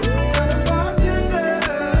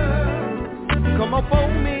 Come on, pull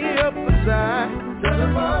me up aside.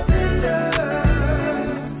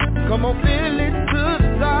 Come on, feel it to the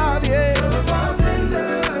top, yeah.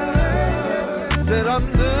 Said I'm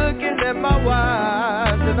looking at my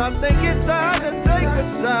watch and I think it's time to take a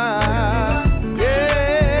side,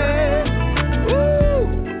 yeah. Woo!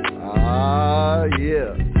 Ah,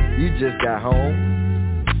 yeah. You just got home.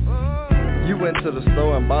 You went to the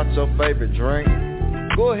store and bought your favorite drink.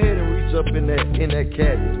 Go ahead and reach up in that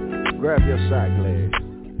cabinet. Grab your shot glass.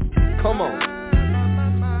 Come on.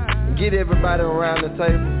 Get everybody around the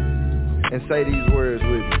table and say these words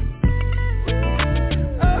with me.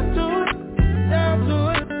 Up to it, down to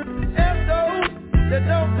it, F those that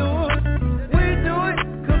don't do it. We do it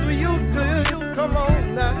cause we used to it. Come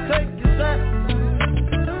on now, take your shot.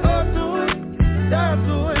 Up to it, down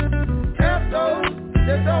to it, F those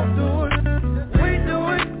that don't do it. We do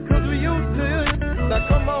it cause we used to it. Now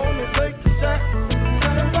come on and take your shot.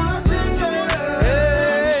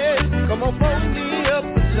 Hey, come on, pull me up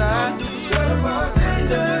aside.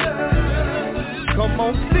 Come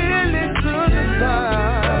on, feel it to the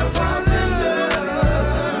side.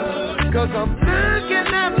 Cause I'm looking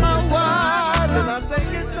at my watch and I think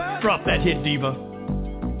it's time. Drop that hit, Diva.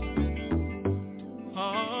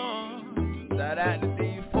 Shout out to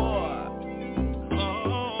D4.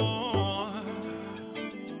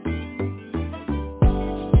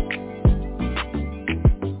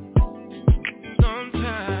 Sometimes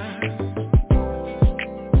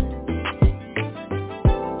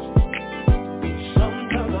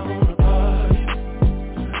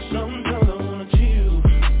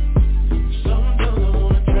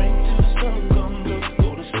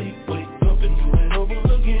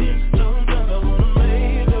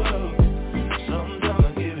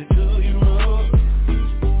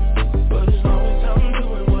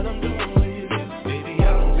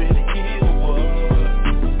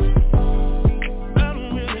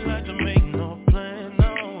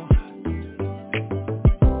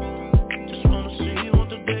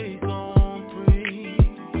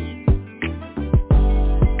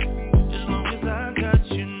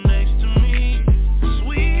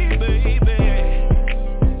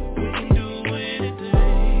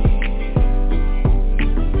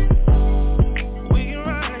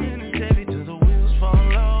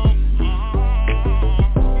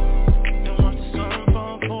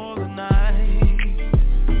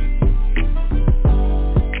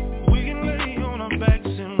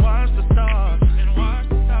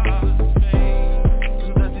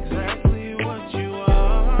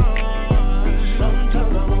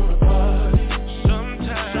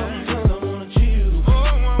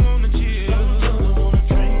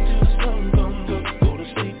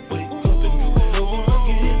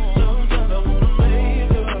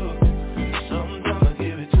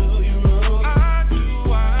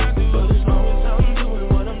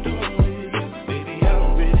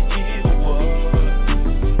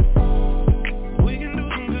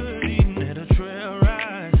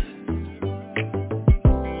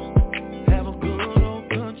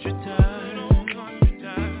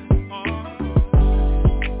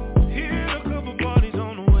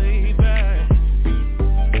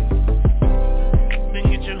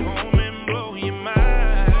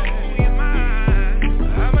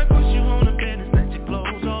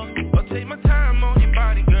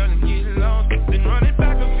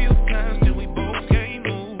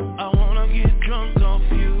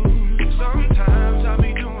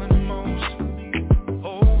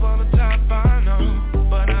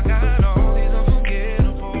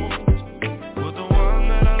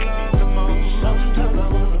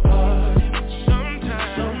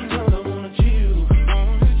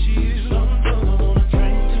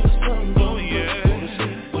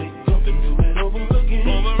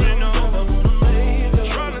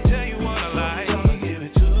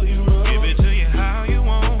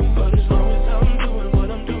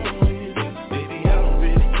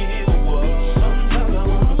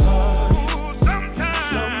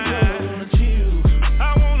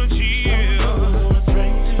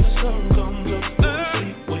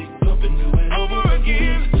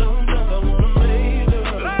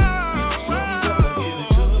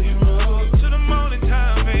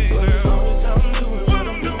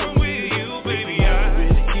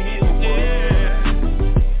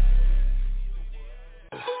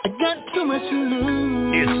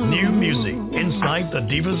inside the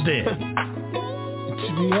Divas Den. To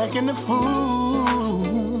be acting a fool.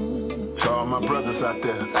 To all my brothers out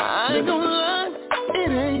there. I ain't gonna lie,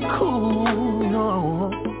 it ain't cool. No,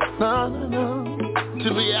 no, no, no. To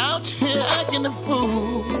be out here acting a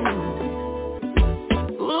fool.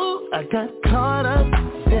 Ooh, I got caught up,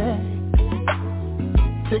 yeah.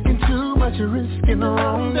 Taking too much risk in the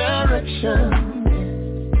wrong direction.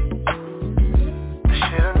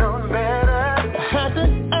 Should've known better. I had to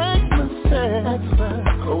ask myself,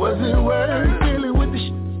 was it worth dealing with the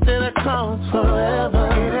shit that I called forever?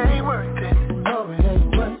 It ain't worth it. No, it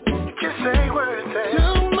ain't worth it. Just ain't worth it.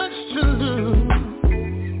 Too much to lose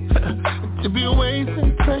to be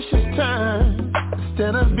wasting precious time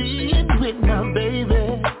instead of being with my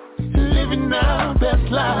baby, living our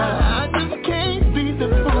best life. I just can't be the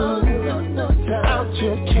fool out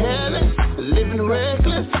here careless, living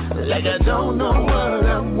reckless, like I don't know what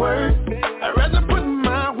I'm worth. I'd rather put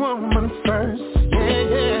my woman first. Yeah,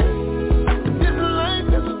 yeah. This life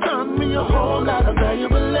has taught me a whole lot of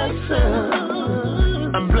valuable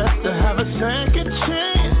lessons. I'm blessed to have a second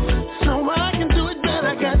chance, so I can do it better.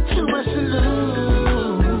 I got too much to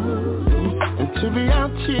lose, and to be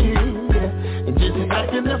out here and just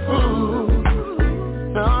acting a fool.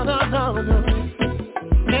 No, no, no, no.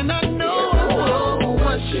 And I know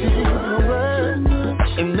what she's worth,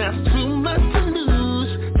 and that's too much to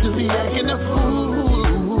lose to be acting a fool.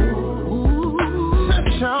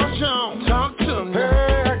 Sean, talk to me.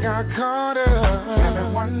 Hey, I got caught up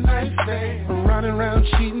having one night stand, running around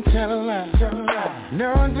cheating, telling lies.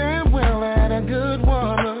 Knowing damn well I had a good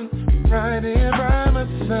woman right here by my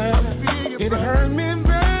side. It hurt me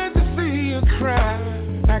bad to see you cry,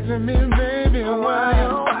 asking me, baby, why?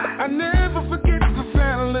 I never forget the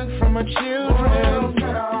sad look from my children. I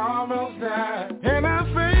almost died. And I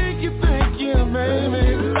thank you, baby,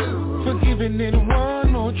 for giving it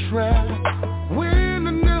one more try. When I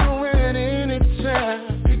knew at any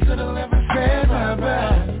time you could've never said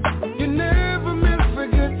bye-bye. You never miss a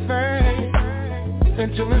good thing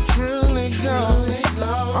until it's truly gone. I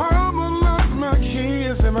almost lost my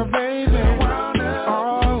kids and my baby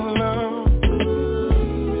all alone.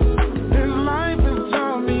 This life has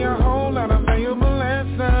taught me a whole lot of valuable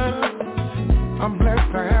lessons. I'm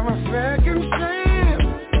blessed to have a second chance,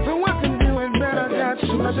 so I can do it better. Got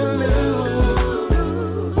too much to lose.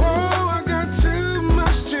 Oh, I got too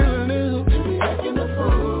much to lose.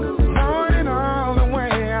 Going all the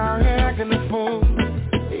way out here acting a fool.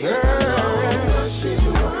 Yeah.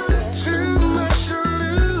 Too much to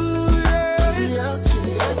lose. Yeah.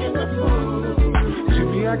 To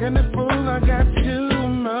be acting a fool, I got too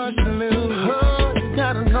much to lose. Oh, you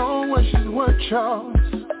gotta know what she's worth, Charles.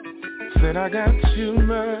 Said I got too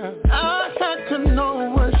much. I had to know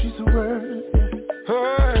what she's worth.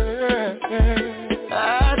 Oh, yeah, yeah. I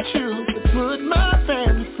choose to put my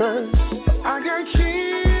family first. I got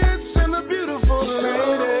kids and a beautiful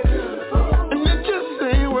lady, and it just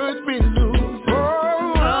ain't worth me to lose.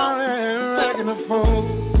 Oh, I ain't acting a fool.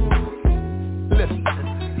 Listen,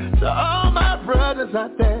 to all my brothers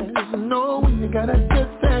out there, know when you got a good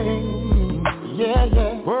thing. Yeah,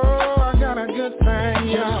 yeah. Oh, I got a good thing.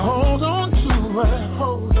 Yeah. Just hold on to her,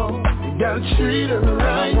 hold on. You gotta treat her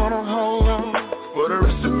right. I wanna hold on for the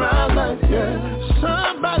rest of my life, yeah.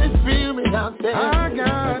 Somebody feel me out there. I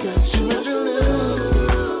got too much to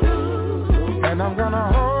lose, and I'm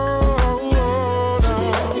gonna hold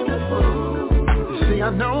on. See, I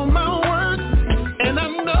know my worth, and I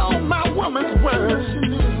know my woman's worth.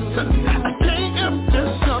 I can't help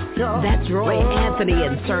this up, y'all. That's Roy Anthony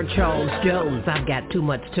and Sir Charles Jones. I've got too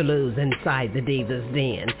much to lose inside the Divas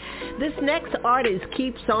Den. This next artist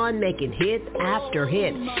keeps on making hit after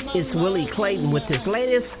hit. It's Willie Clayton with his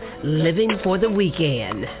latest, Living for the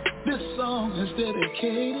Weekend. This song is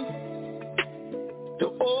dedicated to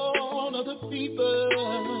all of the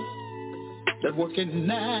people that work at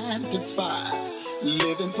 9 to 5,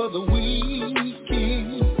 living for the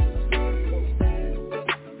weekend.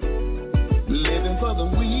 Living for the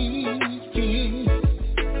weekend.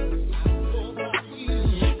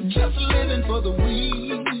 Just living for the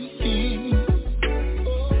weekend.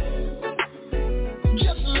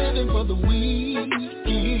 Just living for the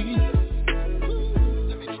weekend.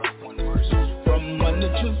 Let me drop one verse. From Monday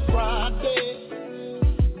to Friday,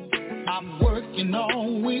 I'm working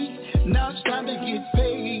all week. Now it's time to get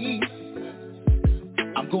paid.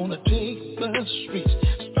 I'm gonna take the streets,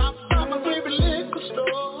 stop by my favorite liquor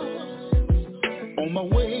store. On my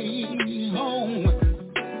way home,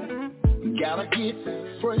 gotta get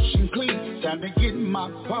fresh and clean. Time to get my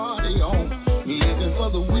party on. Living for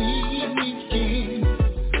the weekend,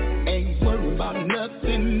 ain't worried about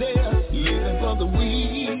nothing else. Living for the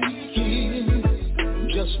weekend.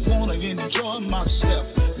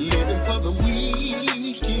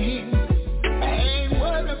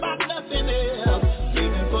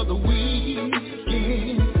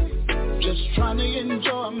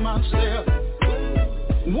 myself.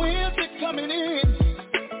 When's it coming in?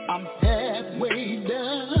 I'm halfway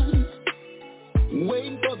done,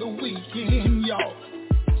 waiting for the weekend, y'all,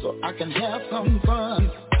 so I can have some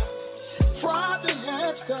fun. Friday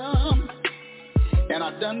has come, and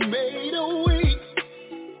I done made a week.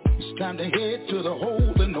 It's time to head to the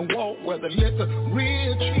hole in the wall where the liquor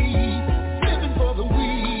real cheap. Living for the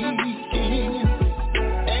weekend,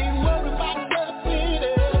 ain't worried about nothing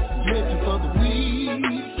else. Living for the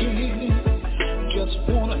weekend, just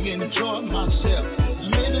wanna enjoy myself.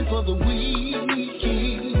 Living for the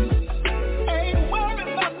weekend, ain't worried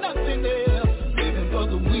about nothing else. Living for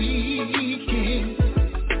the weekend,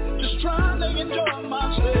 just trying to enjoy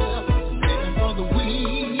myself. Living for the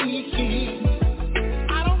weekend,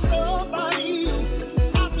 I don't know about you,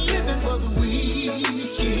 I'm living for the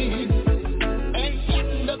weekend. Ain't got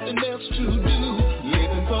nothing else to do.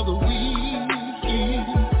 Living for the weekend,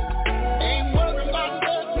 ain't worried about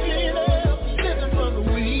nothing else. Living for the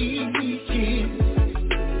weekend,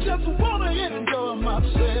 just wanna enjoy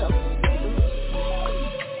myself.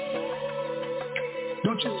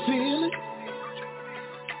 Don't you feel it?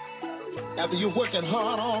 After you're working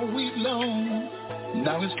hard all week long,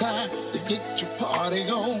 now it's time to get your party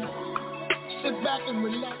on. Sit back and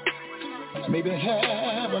relax, maybe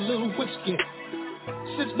have a little whiskey.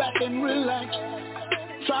 Sit back and relax,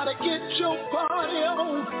 try to get your party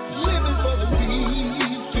on. Living for the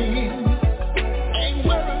weekend, ain't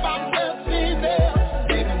worried about nothing else.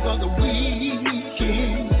 Living for the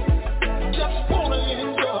weekend, just wanna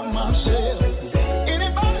enjoy myself.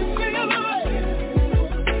 Anybody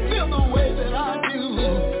feel the way that I do?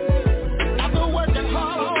 After working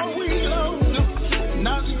hard all week long,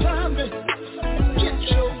 now it's time to get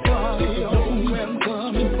your party on. Where I'm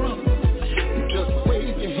coming from, just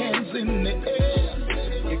wave your hands in the air.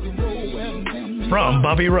 You can roll where I'm coming From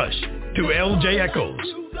Bobby Rush to LJ Echoes,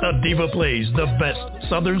 the Diva plays the best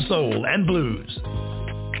Southern soul and blues.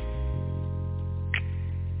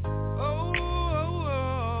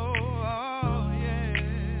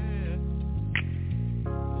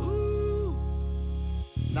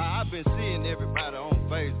 Now, I've been seeing everybody on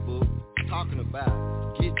Facebook talking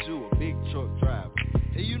about get you a big truck driver.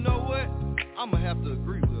 And you know what? I'm going to have to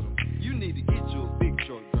agree with them. You need to get you a big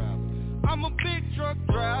truck driver. I'm a big truck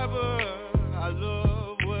driver. I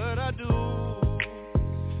love what I do.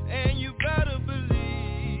 And you better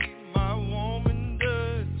believe my woman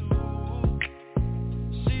does too.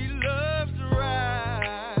 She loves to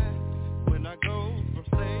ride when I go from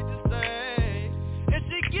state to state. And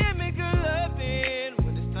she give me good loving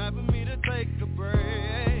when it's time for me to take a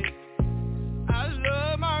break. I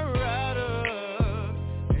love my rider,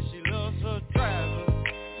 and she loves her driver,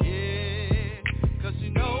 yeah. Cause you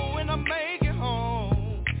know when I make it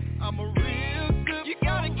home, I'm a real good. You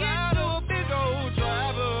gotta get to a big old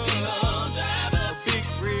driver, a big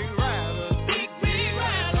rig rider,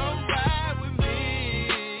 come ride with me.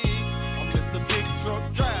 I'm Mr. Big Truck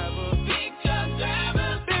Driver,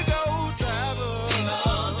 big old driver,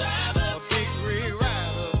 a big rig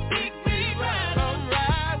rider, come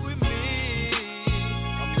ride with me.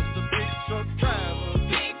 I'm Mr. Big Truck Driver,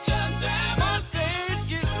 my days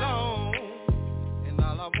get long, and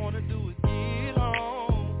all I wanna do is get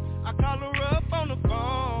home. I call her up on the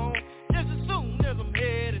phone just as soon as I'm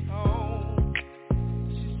headed home.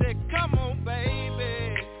 She said, come on,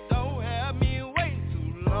 baby, don't have me waiting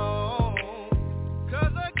too long.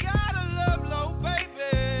 Cause I got a love low,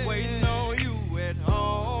 baby, waiting on you at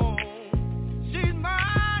home. She's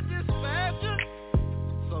my dispatcher,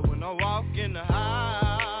 so when I walk in the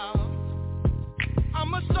house,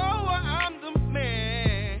 I'ma show her I'm the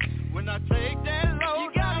man. When I take that load,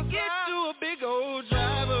 you gotta get to a big old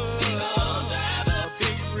driver, a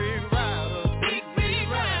big rig rider,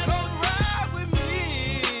 come ride with me.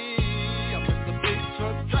 I'm Mr. Big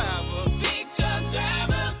Truck Driver,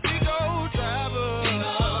 big old driver,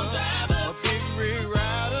 a big rig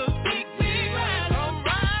rider, come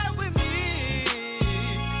ride with me.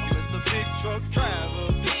 I'm Mr. Big Truck Driver,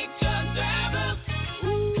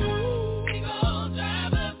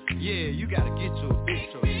 yeah, you gotta get you a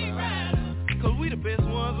big truck driver, cause we the best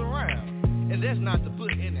ones around. And that's not to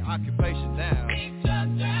put any occupation down,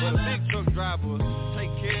 but a big truck driver will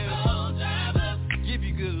take care of you, give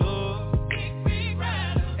you good love.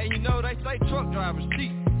 And you know they say truck drivers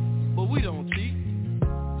cheat, but we don't cheat.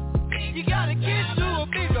 You gotta get to a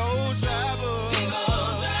big old driver,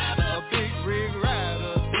 a big rig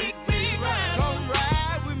rider, come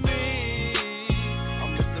ride with me. I'm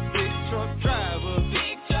Mr. Big Truck Driver, a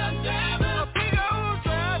big old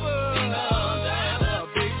driver, a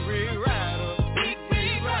big rig rider,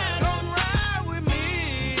 come ride with me.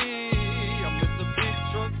 I'm Mr. Big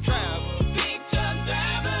Truck Driver.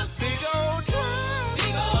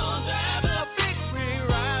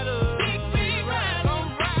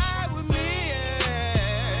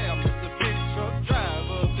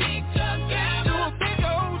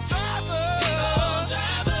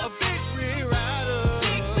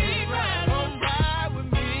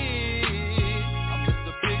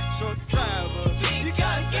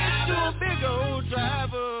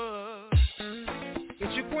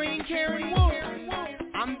 Queen Karen Wolf.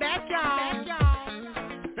 I'm back, y'all.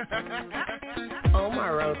 Oh, my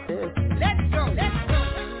roasted. Let's go.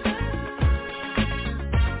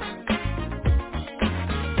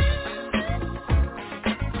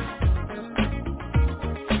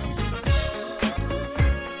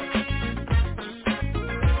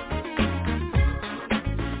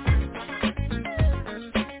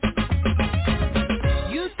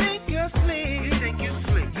 You think you're slick.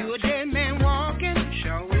 You a dead man walking.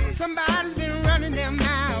 Somebody's been running their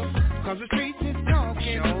mouth, 'cause the streets is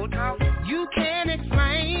talking. You can't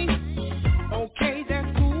explain. Okay,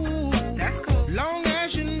 that's cool. Long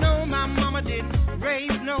as you know my mama didn't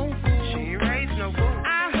raise no fool. She ain't raised no fool.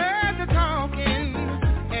 I heard the talking,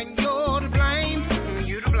 and you're to blame.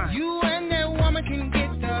 You and that woman can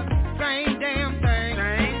get the same damn thing.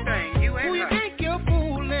 You and who you think you're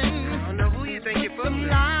fooling? I don't know who you think you're fooling.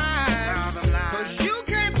 Lies. 'Cause you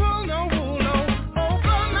can't pull no wool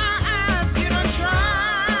over my eyes. You done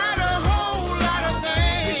tried a whole lot of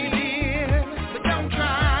things. But don't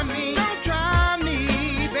try me,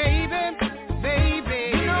 baby.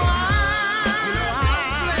 You know I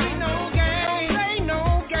play no game.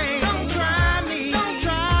 Don't try me.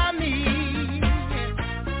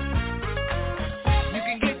 You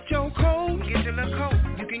can get your coat, get your little coat.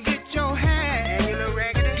 You can get your hat and your little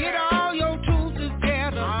raggedy. Get all your tools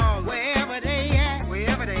together, wherever they at.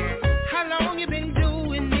 How long you been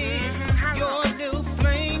doing this? Your little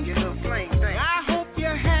fling thing. I hope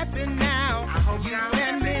you're happy now. You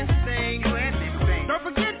and this thing. Don't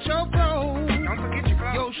forget your clothes.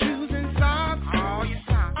 Your shoes and socks.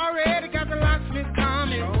 Already got the locksmith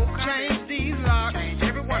coming. Change these locks.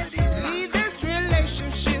 Every one of these locks. Leave this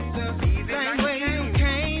relationship the same way you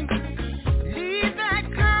came. Leave that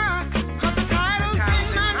car, 'cause the title's in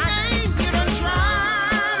my name. You done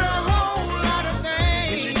tried a whole lot of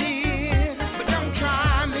things. But don't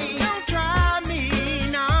try me. No.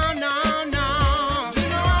 You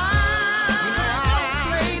know I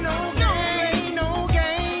play no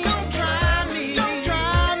game. Don't try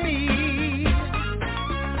me.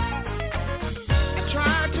 I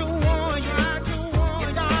tried to warn you.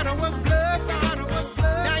 Your daughter was blood.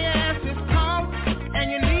 Now your ass is caught, and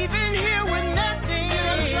you're leaving here with nothing. You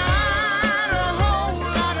done tried a whole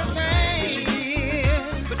lot of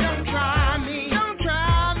things. But don't try me,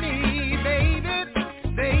 baby.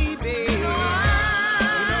 You know I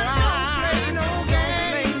play no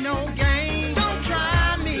game. Don't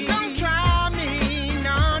try me.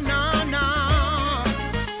 No.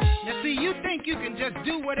 Now see, you think you can just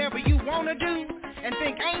do whatever you wanna do, and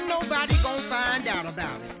think ain't nobody gonna find out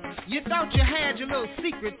about it. You thought you had your little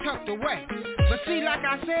secret tucked away, but see, like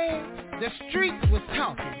I said, the streets was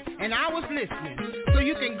talking, and I was listening. So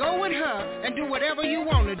you can go with her and do whatever you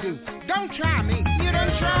wanna do. Don't try me. You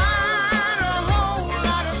done tried a whole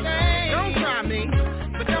lot of things. Don't try me,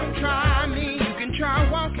 but don't try me. You can try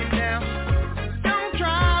walking now. Don't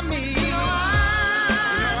try me. You know I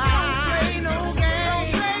play no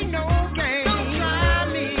game. Don't try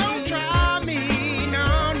me.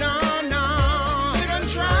 No. You done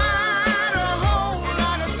tried a whole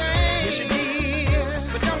lot of things. Yes, you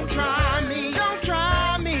did. But don't try me,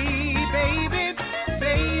 baby.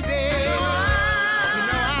 You know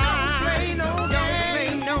I play no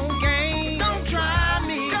game. Don't try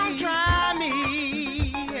me.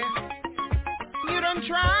 You done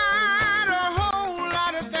tried a whole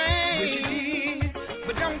lot of things.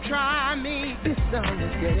 But don't try me. This song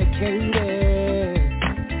is dedicated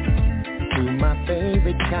to my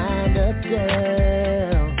favorite kind of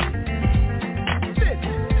girl.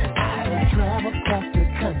 I done traveled across the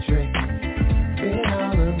country, been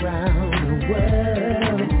all around the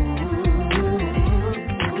world.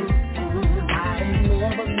 I ain't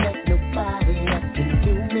never met nobody that can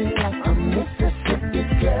do me like a Mississippi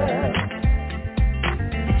girl.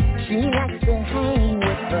 She likes to hang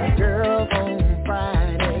with her girls on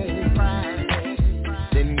Friday,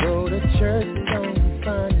 then go to church on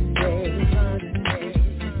Sunday,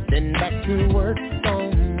 then back to work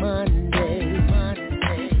on Monday.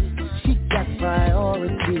 She got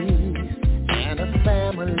priorities and a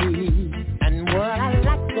family, and what I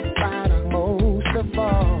like about her most of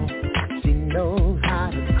all, she knows how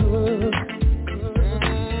to cook.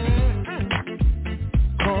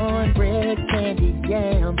 Cornbread, candy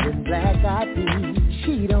yams, and black-eyed peas.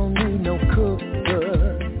 She don't need no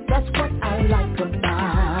cookbook. That's what I like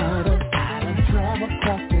about her. I done traveled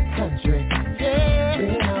across the country,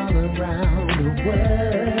 been all around the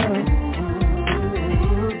world.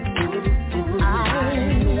 I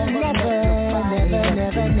ain't never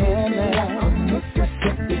a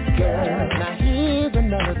Mississippi girl. Now here's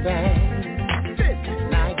another thing.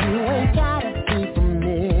 Now you ain't gotta be from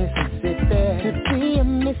Mississippi.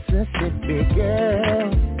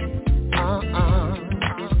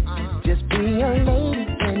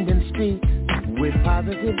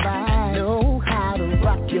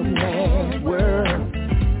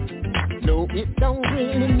 don't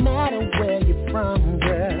really matter where you're from,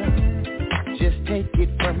 girl. Just take it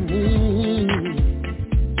from me.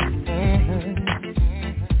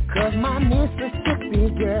 Cause my Mississippi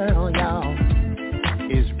girl, y'all,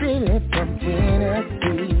 is really from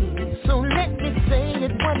Tennessee. So let me say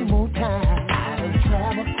it one more time. I done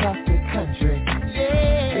traveled across the country,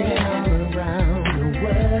 yeah, been all around the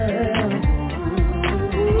world.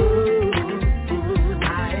 I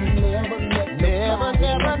ain't never met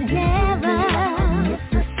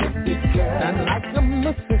Mississippi girl, not like a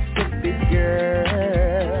Mississippi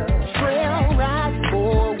girl. Trail rides,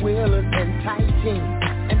 four-wheelers and tight jeans,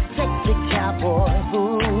 and sexy cowboy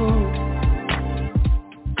boots.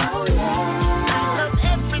 Oh yeah, I love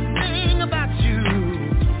everything about you,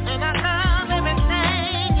 and I love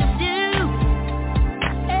everything you do.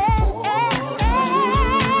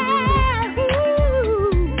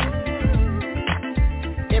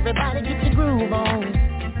 Everybody get your groove on,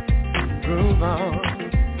 groove on.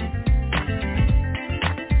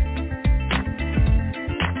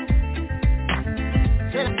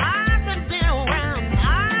 Said I've been around,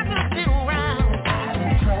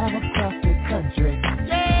 travel across the country,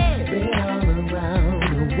 yeah, been all around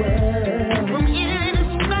the world. From Italy to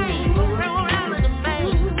Spain, from around to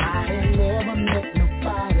Maine. I ain't never met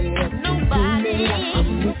nobody else like a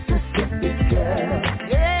Mississippi girl.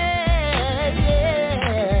 Yeah, yeah.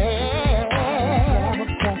 Travel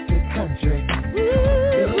across the country,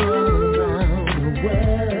 been all around the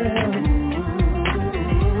world.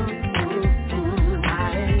 I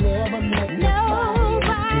ain't never met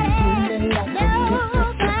nobody like a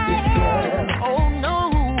Mississippi girl. Oh no,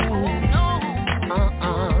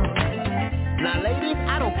 Now ladies,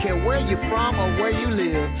 I don't care where you're from or where you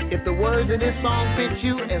live. If the words of this song fit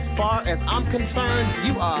you, as far as I'm concerned,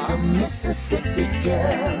 you are a Mississippi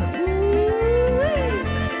girl.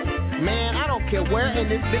 Man, I don't care where in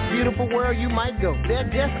this big beautiful world you might go, there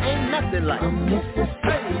just ain't nothing like a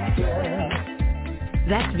Mississippi girl.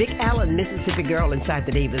 That's Vic Allen, Mississippi Girl, inside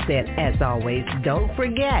the Divas Den. As always, don't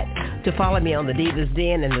forget to follow me on the Divas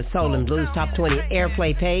Den and the Soul and Blues Top 20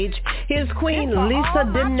 Airplay page. Here's Queen Lisa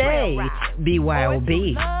Dene,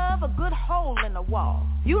 BYOB. Love a good hole in the wall.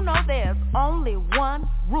 You know there's only one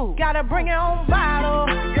rule. Gotta bring your own bottle.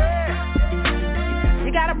 Yeah.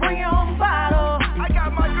 You gotta bring your own bottle. I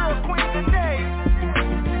got my girl Queen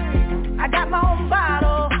Dene. I got my own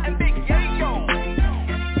bottle. And Big Yayo.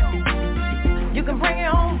 You can bring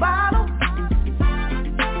your own bottle.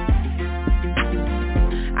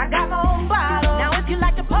 I got my own bottle. Now if you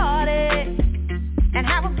like to party and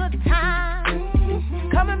have a good time,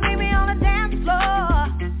 come and meet me on the dance floor.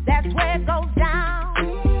 That's where it goes down.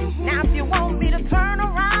 Now if you want me to turn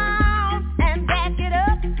around and back it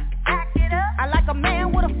up. I like a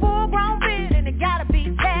man with a full-grown beard and it gotta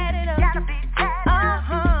be tatted up.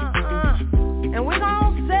 And we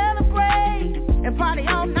gon' celebrate and party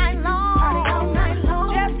all night long.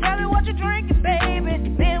 Just tell me what you're drinking,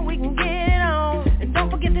 baby, then we can get it on. And don't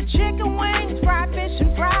forget the chicken wings, fried fish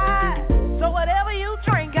and fries. So whatever you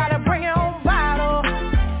drink, gotta bring your own bottle.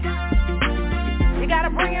 You gotta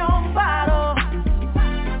bring your own bottle.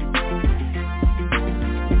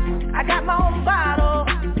 I got my own bottle.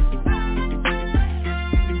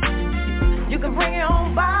 You can bring your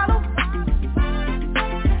own bottle.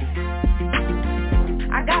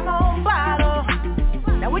 I got my own bottle.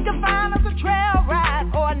 Now we can find us a trail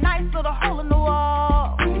ride or a nice little hole in the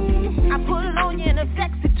wall. I put it on you in a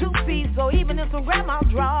sexy two-piece, so even if some grandma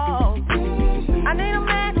draws. I need a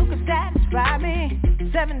man who can satisfy me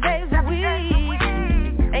 7 days a week.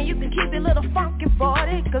 And you can keep your little funky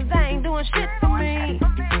 40, cause they ain't doing shit for me.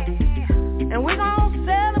 And we gon'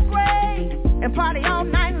 celebrate and party all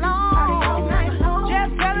night long.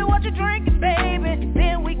 Just tell me what you're drinking, baby,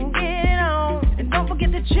 then we can get it on. And don't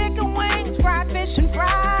forget the chicken wings, fried fish and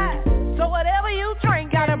fries. So whatever you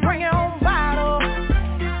drink, gotta bring your own bottle.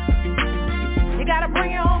 You gotta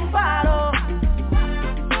bring your own bottle.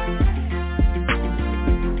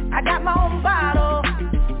 I got my own bottle.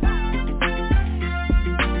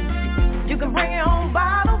 You can bring your own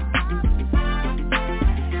bottle.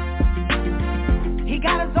 He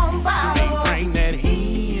got his own bottle. Bring that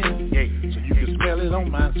in, yeah, so you can smell it on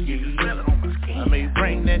my skin. I may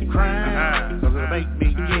bring that crime, cause it'll make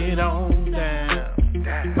me get on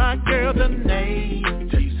down. My girl Dene,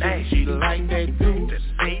 she said she like that goose.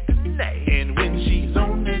 And when she's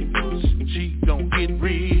on that goose, she gon' get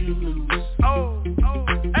real loose. Oh,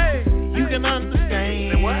 hey, you can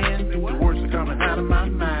understand the words are coming out of my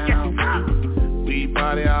mouth. We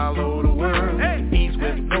party all over the world, east,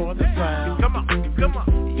 west, north, and south. Come on.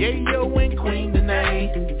 Yayo and Queen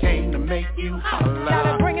Dene came to make you holla.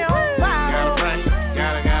 Gotta bring your own bottle.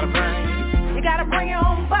 Gotta bring. You gotta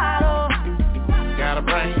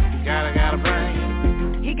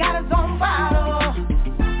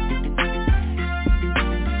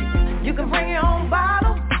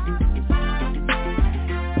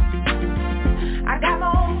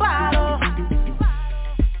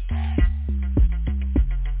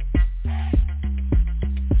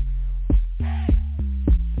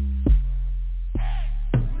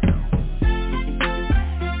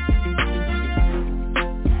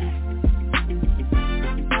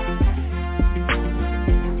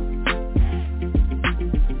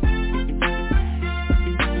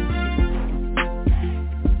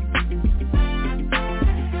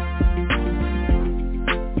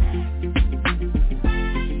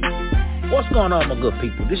What's going on, my good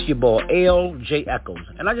people? This is your boy L.J. Echoes,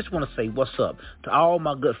 and I just want to say what's up to all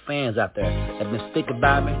my good fans out there that have been sticking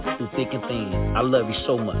by me through thick and thin. I love you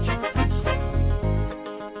so much.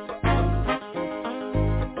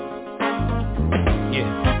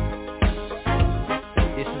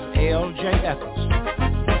 This is L.J.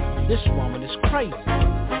 Echoes. This woman is crazy.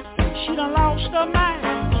 She done lost her mind.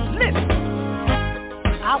 Listen,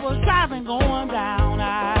 I was driving going down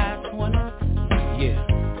I-20. Yeah.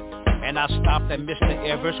 And I stopped at Mr.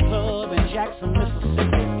 Everett's Club in Jackson,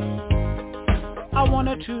 Mississippi. I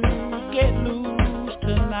wanted to get loose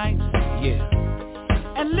tonight, yeah,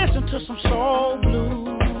 and listen to some soul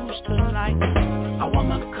blues tonight. A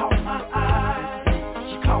woman caught my eye,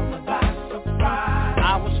 she caught me by surprise.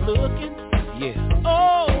 I was looking, yeah,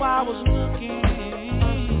 oh, I was looking.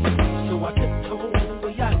 So I tiptoed over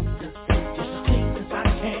yonder, just as clean as I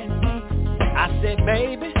can be. I said,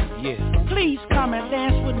 baby, yeah, please come and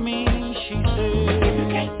dance with me. She said, if you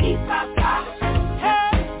can't eat my pie,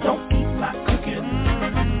 hey, don't eat my cooking.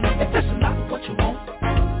 If that's not what you want,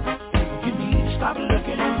 you need to stop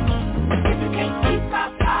looking. If you can't eat my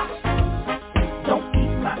pie, don't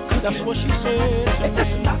eat my cooking. That's what she said. If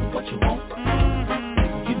that's not what you want,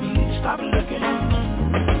 you need to stop looking.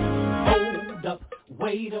 Hold up,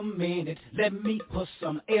 wait a minute, let me put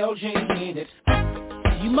some LJ in it.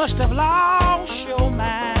 You must have lost your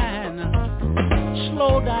mind.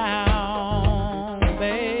 Slow down,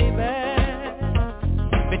 baby,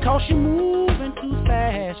 because you're moving too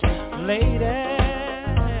fast, lady.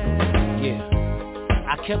 Yeah,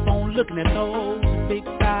 I kept on looking at those big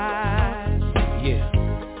thighs. Yeah,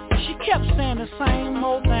 she kept saying the same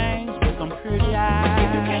old things with them pretty eyes.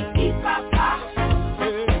 If you can't eat my pie,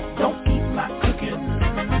 don't eat my cooking.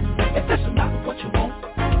 If that's not what you want,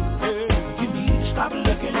 you need to stop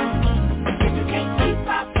looking. If you can't eat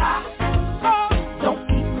my pie, don't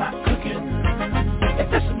eat my cooking. If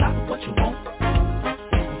that's not what you want,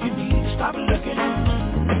 you need to stop looking.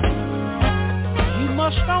 You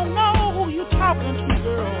must don't know who you talking to,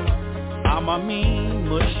 girl. I'm a mean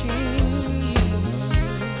machine.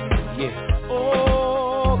 Yeah.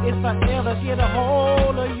 Oh, if I ever get a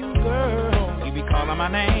hold of you, girl, you be calling my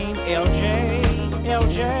name LJ,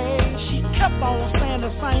 LJ. She kept on saying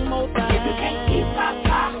the same old thing. If you can't eat my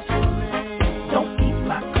pie, don't eat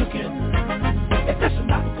my cooking. If that's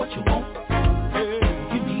not what you want,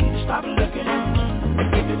 you need to stop looking.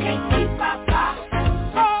 If you can't eat my pie,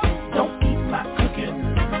 don't eat my cooking.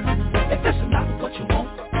 If that's not what you want,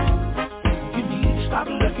 you need to stop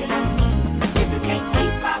looking. If you can't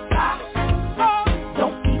eat my pie,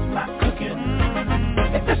 don't eat my cooking.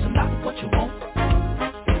 If that's not what you want,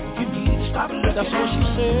 you need to stop looking. That's what she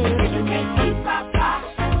said. If you can't eat my pie,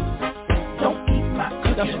 don't eat my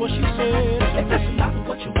cooking. That's what she said. If that's not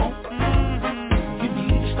what you want,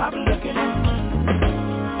 stop looking.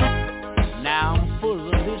 Now I'm full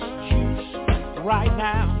of this juice right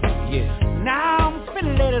now. Yeah. Now I'm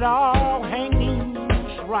finna let it all hang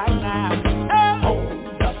loose right now. Hey.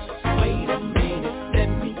 Hold up, wait a minute, let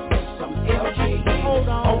me put some LJ in. Hold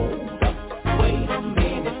on. Hold up, wait a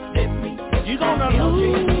minute, let me put some LJ in. You're gonna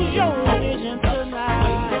lose your religion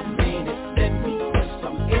tonight. Wait a minute, let me put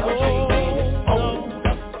some LJ in. Hold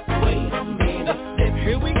up, wait a minute,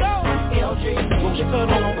 here we go. LJ in.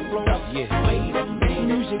 Yeah. Wait a minute.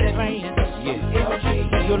 Music playing. Yeah. LJ.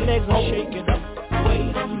 Your legs are shaking up.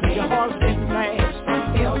 Wait a minute. Your heart's beating fast.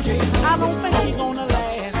 LJ. I don't think you're gonna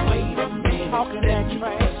last. Wait a minute. Talking that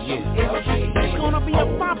trash. Yeah. LJ. It's gonna be a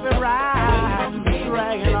bumpy ride.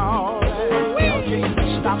 Dragging all that. LJ.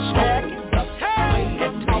 Stop smacking. Hey.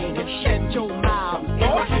 And talking and shut your mouth.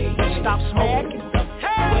 LJ. Stop smacking.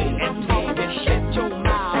 Hey. And talking and shut your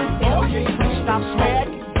mouth. LJ. Stop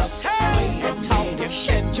smacking.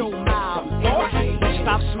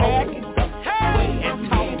 Stop smacking, hey, and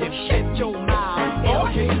talk and shut your mouth.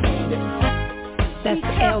 That's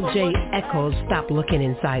L.J. Echoes, Stop Looking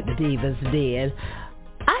Inside the Divas Den.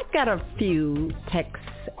 I got a few texts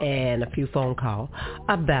and a few phone calls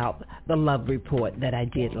about the love report that I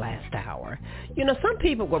did last hour. You know, some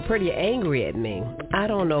people were pretty angry at me. I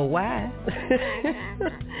don't know why.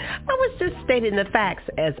 I was just stating the facts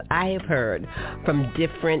as I have heard from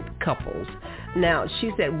different couples. Now,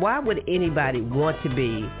 she said, why would anybody want to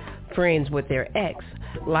be friends with their ex?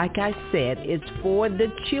 Like I said, it's for the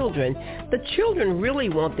children. The children really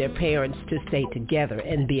want their parents to stay together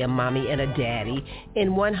and be a mommy and a daddy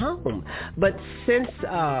in one home. But since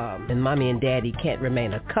mommy and daddy can't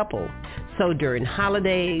remain a couple, So during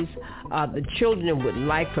holidays, the children would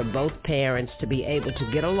like for both parents to be able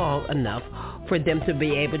to get along enough for them to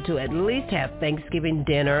be able to at least have Thanksgiving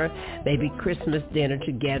dinner, maybe Christmas dinner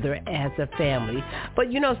together as a family. But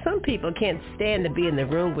some people can't stand to be in the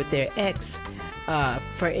room with their ex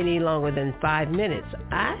for any longer than 5 minutes.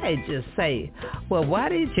 I just say, well, why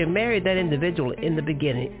did you marry that individual in the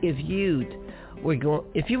beginning if you were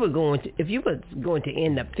going to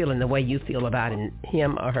end up feeling the way you feel about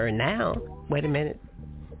him or her now? Wait a minute,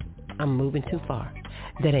 I'm moving too far.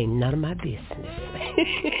 That ain't none of my business.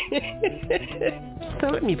 So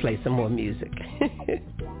let me play some more music.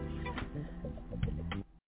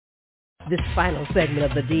 This final segment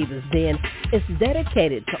of the Divas Den is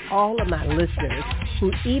dedicated to all of my listeners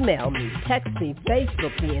who emailed me, text me,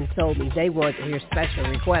 Facebook me, and told me they wanted to hear special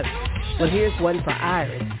requests. Well, here's one for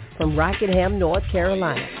Iris from Rockingham, North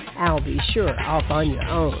Carolina. I'll be sure off on your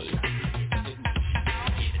own.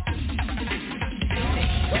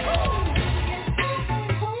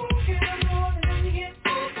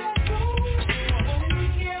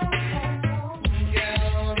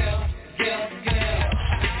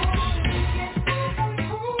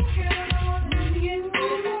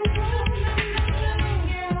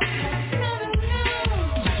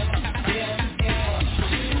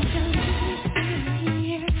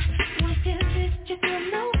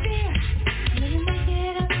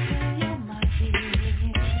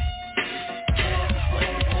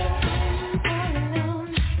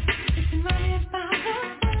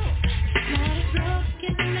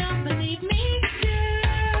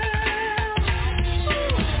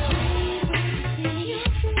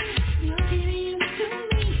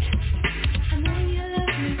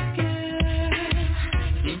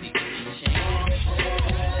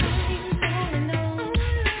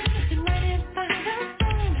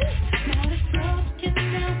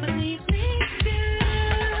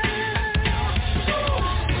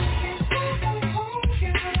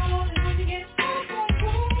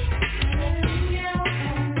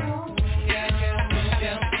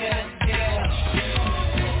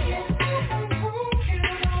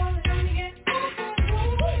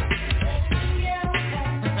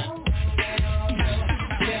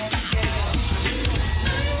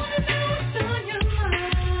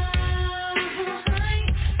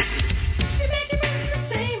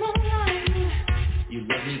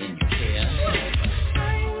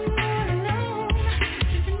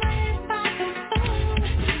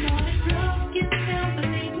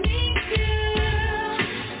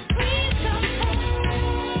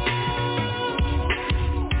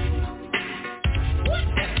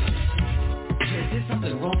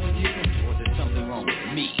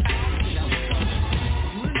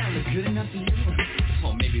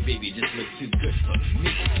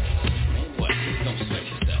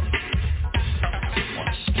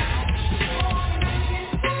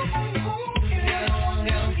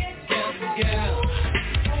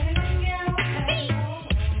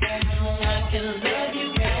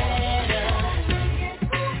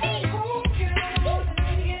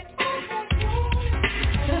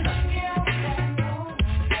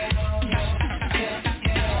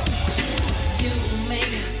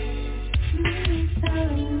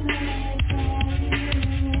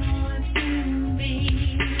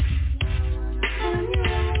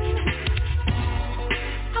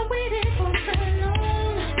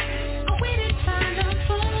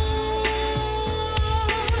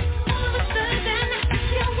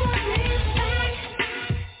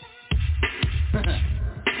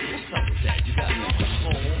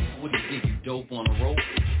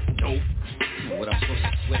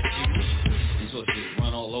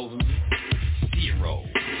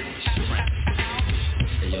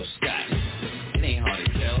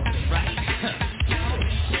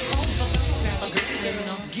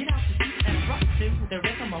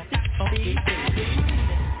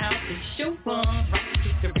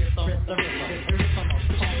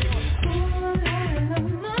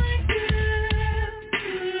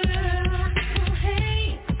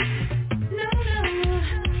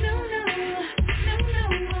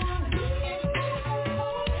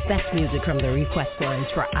 That's music from the request lines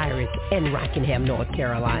for Iris in Rockingham, North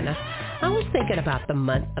Carolina. I was thinking about the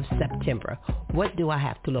month of September. What do I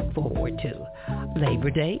have to look forward to? Labor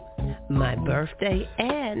Day, my birthday,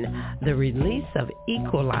 and the release of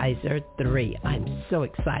Equalizer 3. I'm so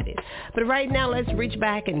excited. But right now, let's reach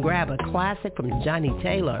back and grab a classic from Johnny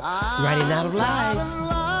Taylor, Running Out of Lies.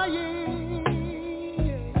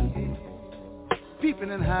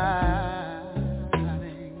 Peeping and hiding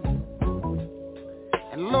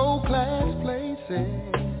in low-class places.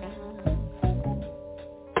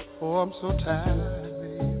 Oh, I'm so tired,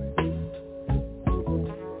 baby.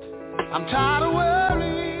 I'm tired of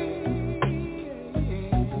worrying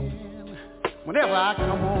whenever I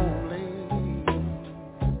come home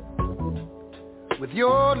late with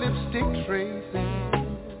your lipstick traces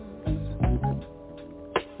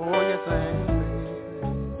for your thing.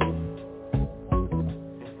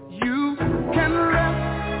 You can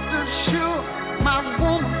rest assured my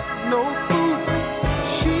woman no fool.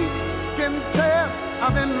 She can tell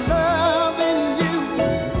I've been loving you.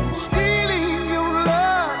 Stealing your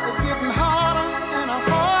love is getting harder and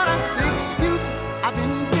harder. The excuse I've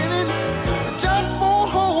been giving just won't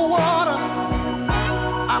hold water.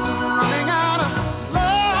 I'm running out of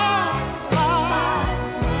love.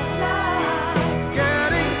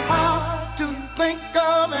 Getting hard to think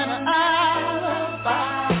of an alibi.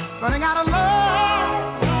 Running out of love.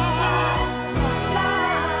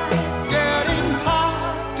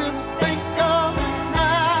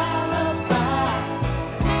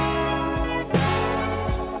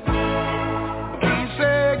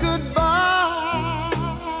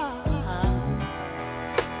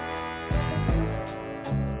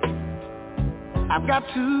 I've got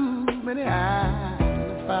too many eyes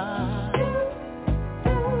to find.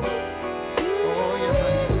 Oh, yes,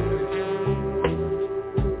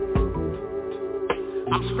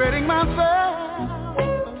 I'm spreading myself.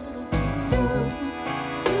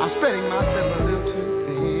 I'm spreading myself a little too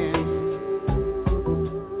thin.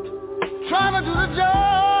 Trying to do the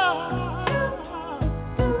job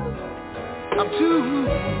of too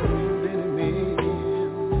many men.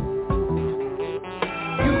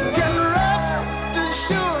 You can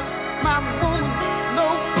my woman, no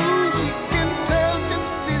fool, she can tell this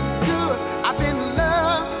is good. I've been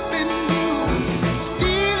loving you.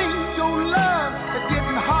 Stealing your love is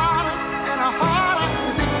getting harder and harder.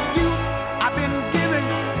 The excuse I've been giving,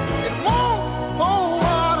 it won't hold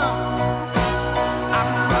water. I'm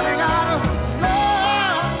running out of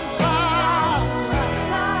love.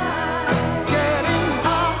 Getting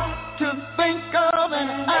hard to think of an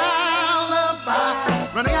alibi.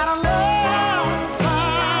 Running out of love.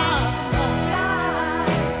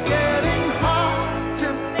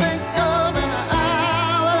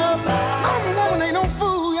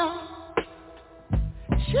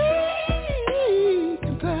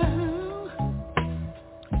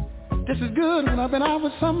 This is good when I've been out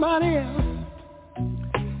with somebody else.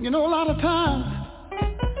 You know, a lot of times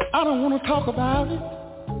I don't want to talk about it.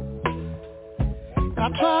 I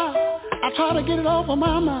try to get it off of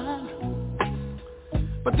my mind.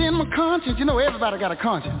 But then my conscience, you know, everybody got a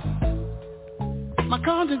conscience. My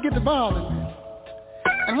conscience gets to bothering me.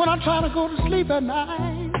 And when I try to go to sleep at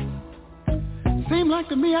night, it seems like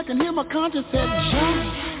to me I can hear my conscience say, John,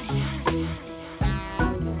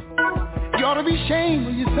 you ought to be ashamed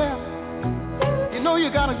of yourself. You know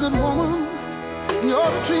you got a good woman, and you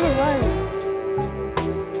ought to treat her right.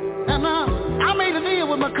 And I made a deal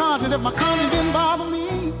with my conscience. If my conscience didn't bother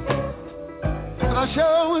me, then I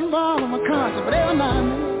sure wouldn't bother my conscience. But every now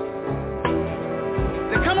and then,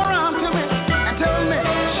 they come around to me and tell me,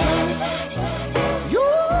 you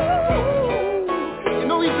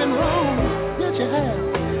know you've been wrong. Yes, you have.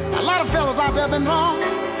 A lot of fellas out there been wrong.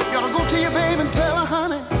 You ought to go to your baby and tell her,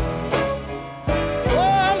 honey,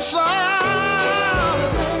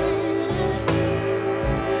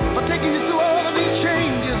 taking you through all of these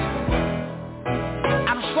changes.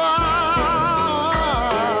 I'm sorry,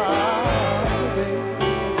 baby.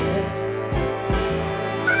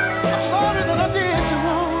 I'm sorry that I did you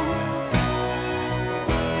wrong.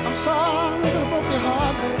 I'm sorry that I broke your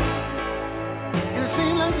heart, baby. And it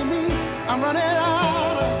seems like to me I'm running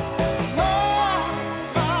out of love.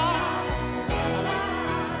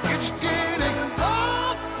 It's getting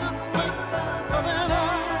hard to think of an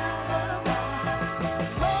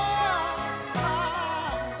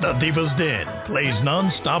The Diva'S Den plays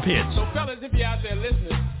non-stop hits. So fellas, if you're out there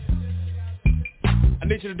listening, I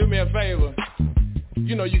need you to do me a favor.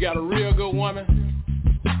 You know you got a real good woman,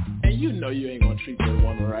 and you know you ain't gonna treat that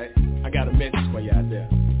woman right. I got a message for you out there.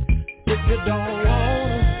 If you don't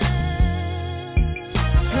wanna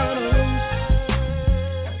turn her loose,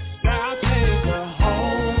 I'll take her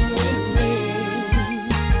home with me.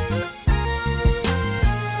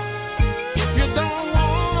 If you don't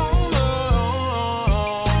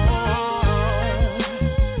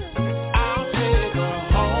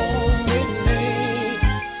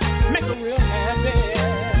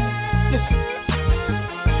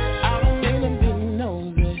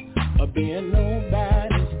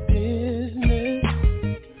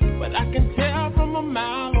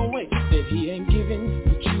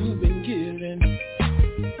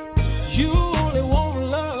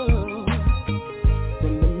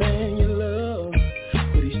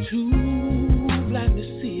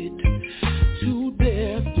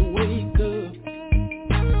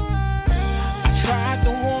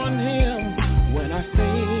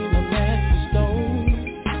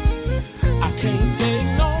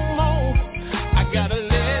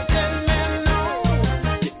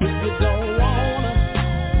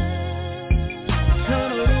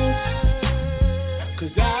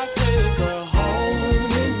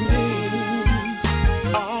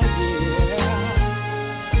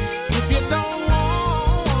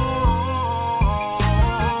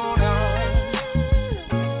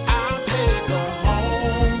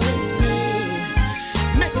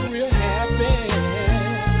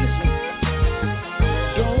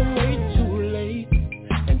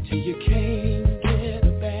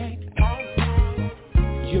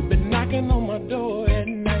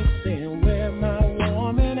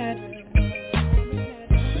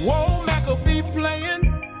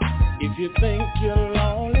If you think you're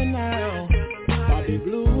lonely now, Bobby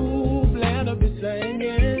Blue Bland be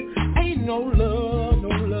singing. Ain't no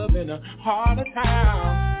love in a heart of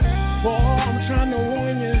town. Boy, I'm trying to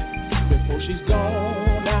warn you before she's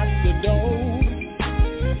gone out the door.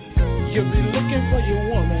 You'll be looking for your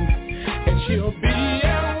woman, and she'll be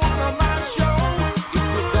at one of my shows. If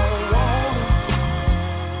you don't want her,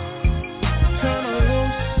 turn her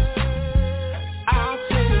loose. I'll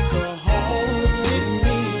take her home with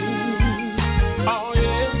me. Oh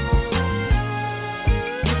yeah.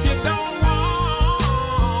 If you don't want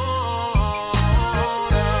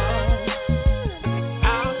her,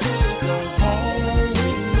 I'll take her home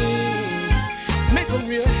with me. Make her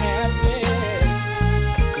real happy.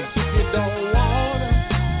 'Cause if you don't want her,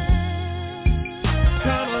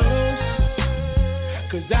 turn her loose.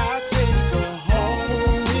 'Cause I'll take her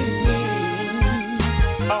home with me.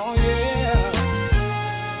 Oh yeah.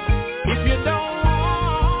 If you don't want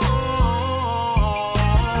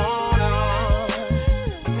her,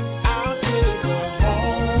 I'll take her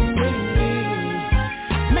home with me.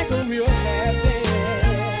 Make her real happy.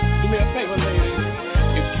 Do me a favor, lady.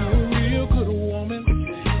 If you're a real good woman,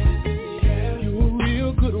 you're a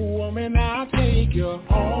real good woman, I'll take you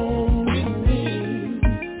home with me.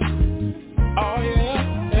 Oh yeah.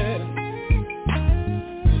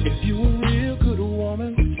 If you're a real good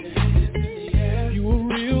woman, you're a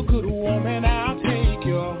real good woman, I'll take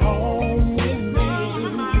you home with me.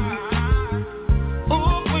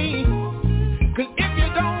 Ooh, queen. 'Cause if you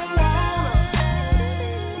don't want her,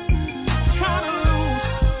 turn her loose.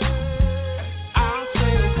 I'll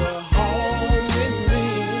take her home with me.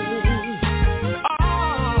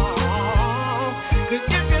 Oh, 'cause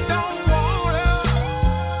if you don't want her,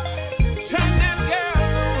 turn that girl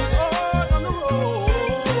loose. Oh, on the road.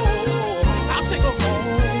 I'll take her home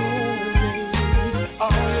with me.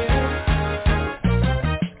 Oh, yeah.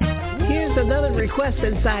 Here's another request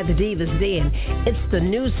inside the Divas Den. It's the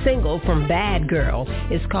new single from Bad Girl.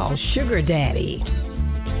 It's called Sugar Daddy.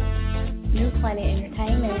 New Planet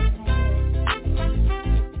Entertainment.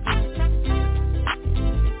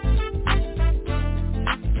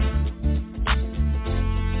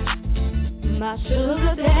 My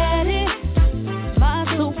sugar daddy, my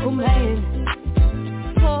Superman.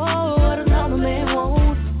 Oh, what another man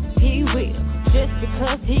wants, he will, just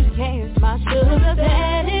because he can. My sugar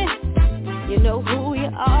daddy, you know who you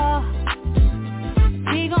are.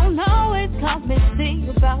 He gon' always come and see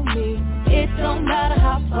about me. It don't matter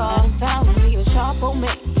how far. I found me a sharp old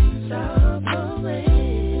man.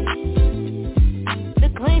 The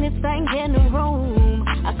cleanest thing in the room.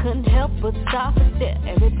 I couldn't help but stop and stare.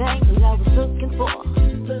 Everything I was looking for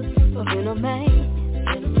in a man.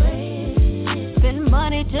 Spend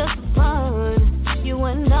money just for fun. You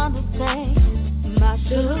wouldn't understand. My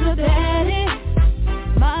sugar daddy,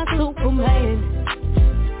 my Superman.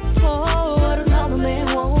 Oh, what another man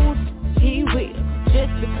wants, he will,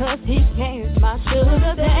 just because he can. My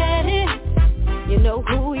sugar daddy, you know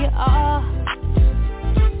who you are.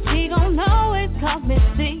 He gon' always come and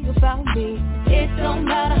see about me. It don't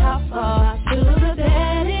matter how far. My sugar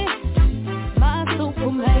daddy, my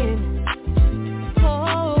Superman.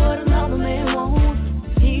 Oh, what another man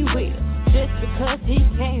wants, he will, just because he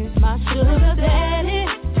can. My sugar daddy,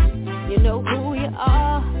 you know who you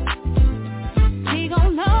are. He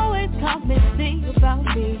gon' always come and see about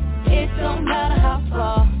me. It don't matter how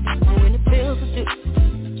far. When it feels to do,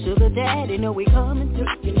 sugar daddy know we coming through.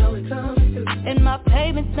 You know we coming through. And my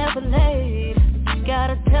payment's never late.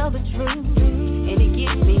 Gotta tell the truth. And he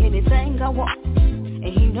gives me anything I want. And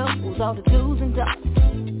he knows all the do's and don'ts.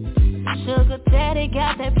 Sugar daddy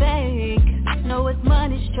got that bank. Know his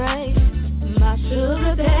money straight. My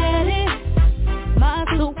sugar daddy, my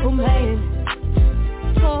Superman.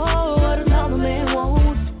 Oh, what another man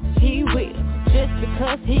wants, he will, just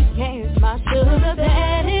because he can. My sugar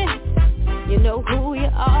daddy, you know who you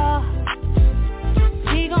are.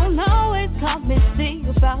 He gon' always come and see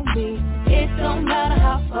about me. It don't matter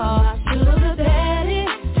how far. My sugar daddy,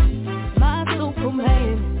 my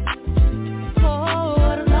Superman. Oh,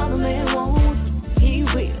 what another man wants, he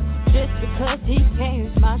will, just because he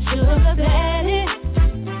can. My sugar daddy,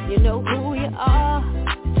 you know who you are.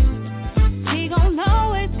 He gon'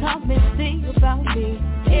 always come and see about me.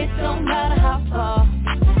 It don't matter how far.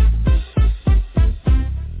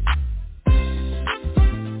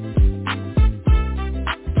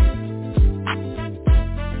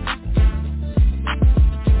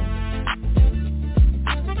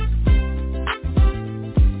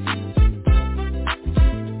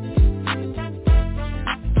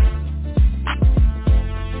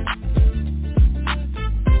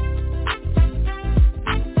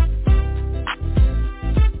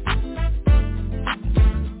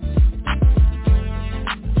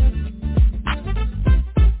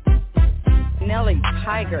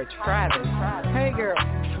 girl, Travis. Hey, girl.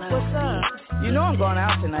 What's up? You know I'm going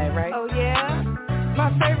out tonight, right? Oh, yeah? My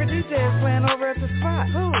favorite DJ is playing over at the spot.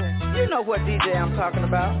 Who? You know what DJ I'm talking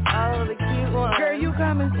about. Oh, the cute one. Girl, you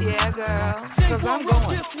coming? Yeah, girl. Cause I'm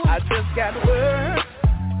going. I just got word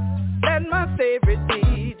that my favorite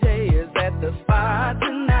DJ is at the spot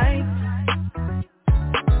tonight.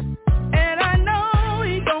 And I know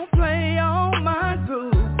he gon' play on my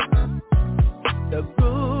groove, the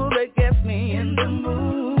groove that gets me in the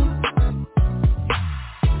mood.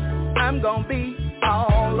 I'm gon' be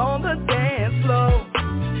all on the dance floor,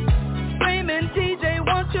 screaming, DJ,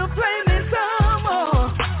 won't you play me some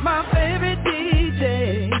more? My favorite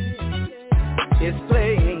DJ is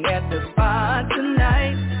playing at the spot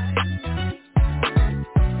tonight.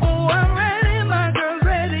 Oh, I'm ready, my girl's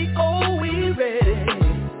ready, oh, we ready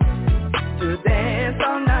to dance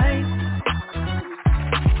all night.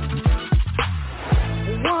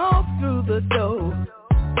 Walk through the door,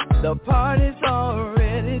 the party's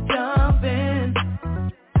already jumping.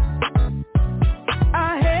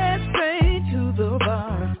 I head straight to the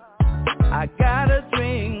bar, I gotta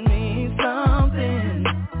drink me something.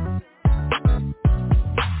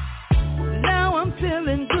 Now I'm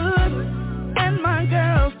feeling good, and my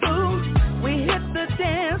girls too. We hit the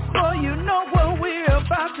dance floor, you know what we're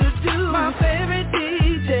about to do. My favorite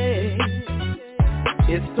DJ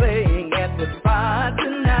is playing at the spot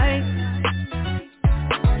tonight.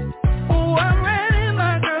 Oh, I'm ready,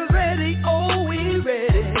 my girl's ready, oh, we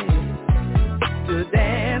ready to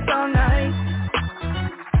dance all night.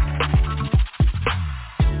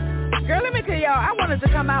 Girl, let me tell y'all, I wanted to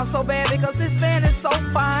come out so bad because this man is so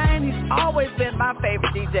fine. He's always been my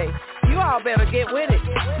favorite DJ. You all better get with it.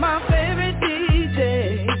 My favorite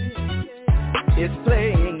DJ is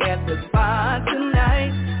playing at the spot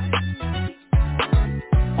tonight.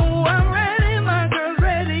 Oh, I'm ready, my girl's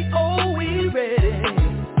ready, oh, we ready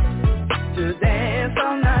to dance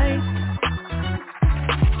all night.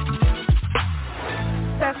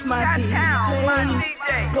 That's my DJ. My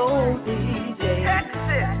DJ. Go DJ.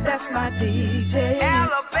 Texas. That's my DJ.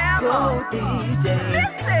 Alabama. Go DJ.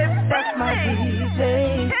 Mississippi. That's my DJ.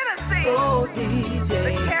 Tennessee. Go DJ.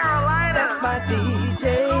 The Carolinas. That's my DJ.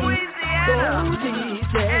 Louisiana. Go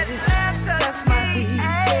DJ. Atlanta. That's my DJ.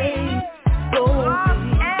 Go Los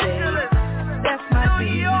DJ. Angeles. That's my New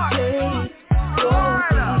DJ. York. Go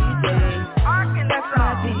Florida. DJ. Arkansas. That's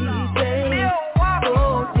my DJ. Milwaukee. Go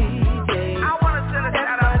DJ. I want to send a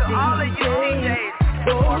shout out to all of you DJs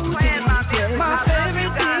Go for playing my music. My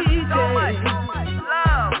favorite DJ so much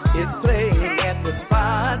love. is playing at the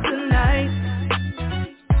spot tonight.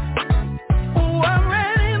 Oh, I'm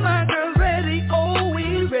ready, my girl's ready, oh, we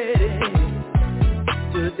ready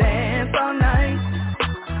to dance all night.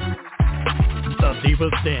 The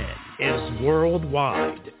Diva'S Den is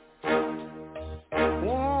worldwide.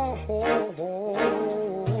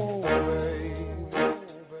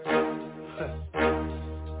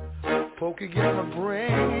 Pokey got a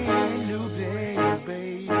brand new day,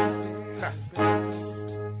 baby.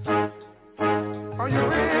 Are you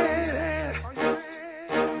ready?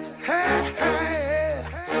 Hey, hey.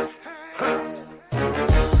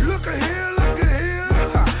 Look at here,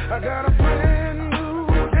 I got a brand new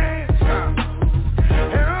dance.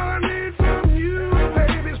 And all I need from you,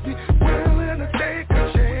 baby, is be willing to take a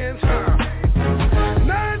chance.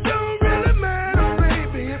 Now it don't really matter,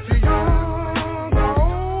 baby, if you're young or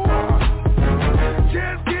old.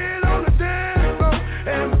 Just get on the dance floor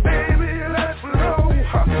and baby, let's flow.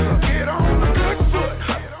 Get on the good foot.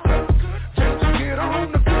 Just get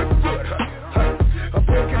on the good foot.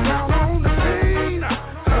 Break it down on the scene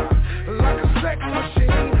like a sex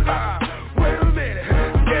machine. Wait a minute.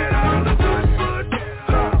 Get on the good foot.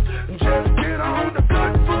 Just get on the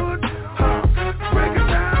good foot. Break it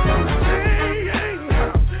down on the scene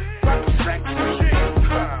like a sex machine.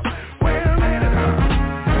 Wait a minute.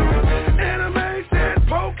 Anime said,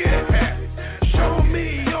 Pokey, show me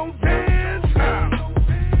your dance.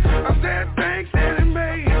 I said, thanks, anime,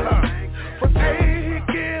 for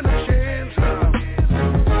taking a chance.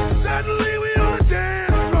 Suddenly we on the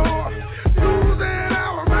dance floor, losing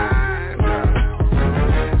our minds.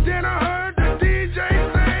 Then I heard the DJ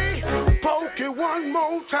say, Pokey one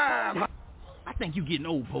more time. I think you getting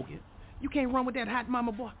old, Pokey. You can't run with that hot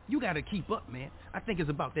mama, boy. You gotta keep up, man. I think it's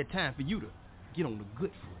about that time for you to get on the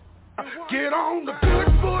good foot. Get on the good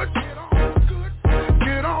foot.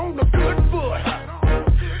 Get on the good foot.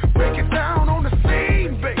 Break it down on the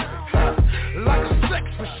scene, baby, like a sex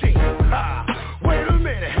machine. Wait a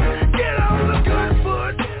minute. Get on the good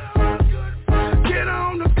foot. Get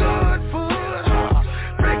on the good foot.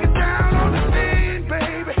 Break it down on the scene,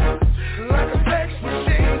 baby, like a sex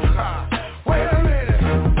machine. Wait a minute.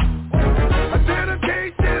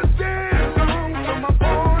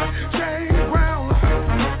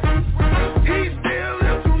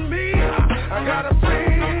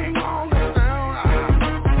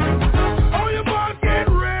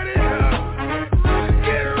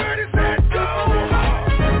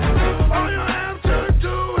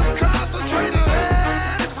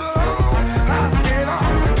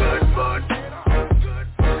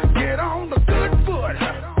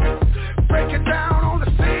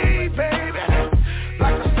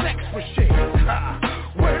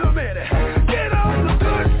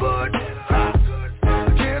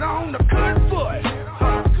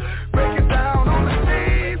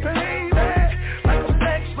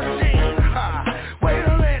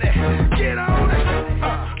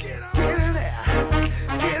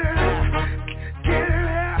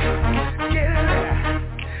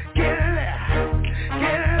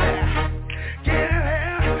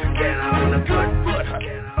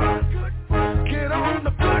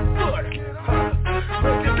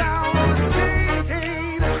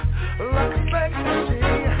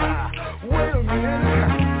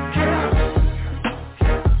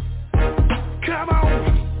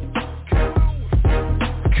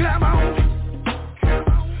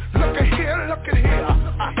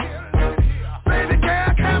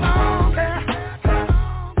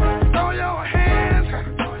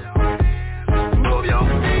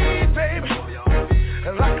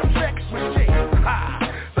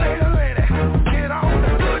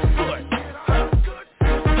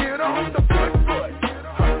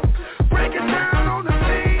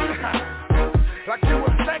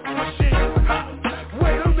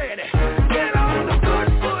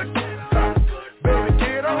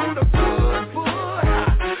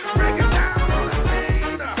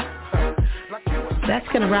 That's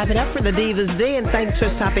going to wrap it up for the Divas Den. Thanks for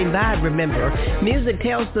stopping by. Remember, music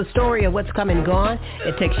tells the story of what's come and gone.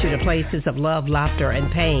 It takes you to places of love, laughter, and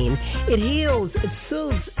pain. It heals, it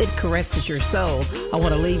soothes, it caresses your soul. I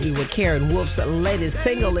want to leave you with Karen Wolf's latest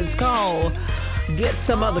single. It's called Get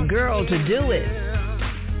Some Other Girl to Do It.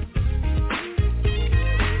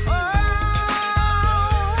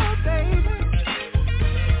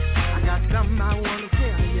 I wanna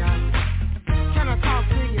tell ya, can I talk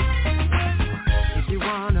to you? If you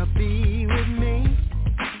wanna be with me,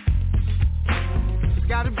 it's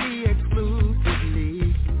gotta be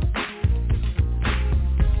exclusively.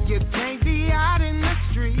 You can't be out in the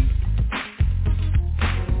street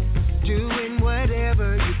doing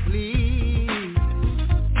whatever you please.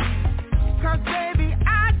 'Cause baby,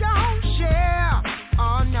 I don't share,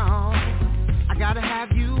 oh no, I gotta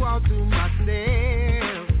have you all to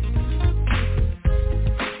myself.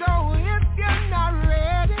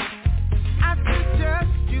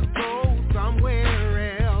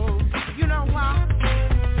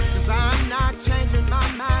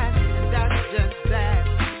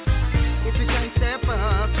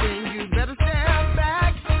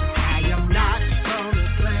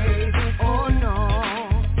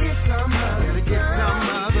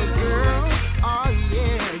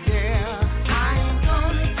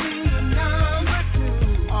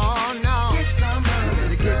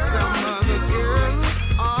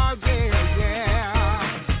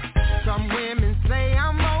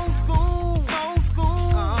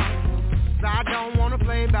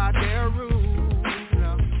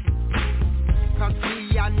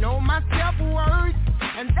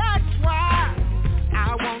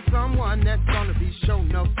 That's gonna be show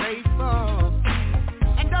no faithful.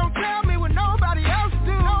 And don't tell me what nobody else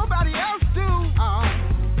do.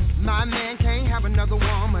 My man can't have another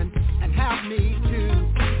woman and have me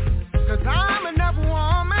too. 'Cause I'm enough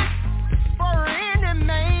woman for any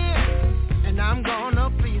man. And I'm gonna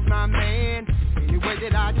please my man any way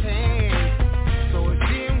that I can. So if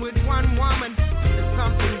being with one woman is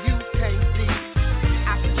something you can't see,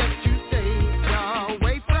 I suggest you stay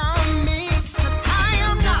away from me. 'Cause I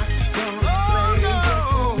am not.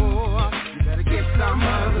 Some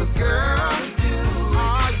other girl.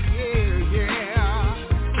 Oh yeah, yeah.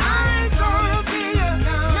 I ain't gonna be a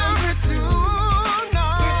number two, no.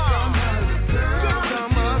 Get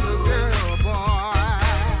some other girl, boy.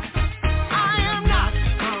 I am not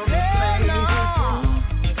gonna play no.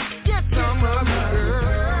 Get some other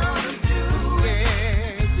girl.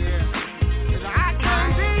 Yeah, yeah. 'Cause I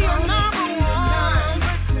can't be your number one.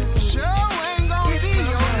 Sure ain't gonna be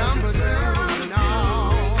your number two, no.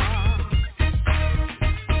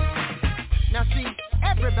 Now see,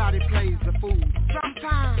 everybody plays the fool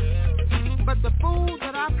sometimes, but the fool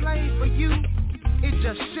that I played for you, it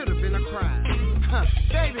just should have been a crime.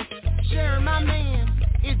 Baby, sharing my man,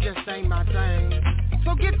 it just ain't my thing.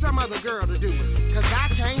 So get some other girl to do it, 'cause I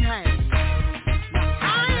can't hang.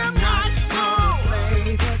 I am not gonna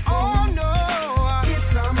play the fool. Oh no, get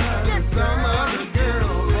some other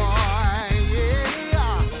girl, boy,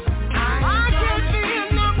 yeah. I can't be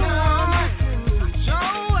a number one.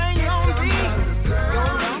 Sure ain't gonna be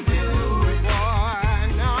your number two, boy.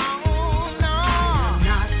 No, no.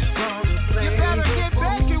 You better get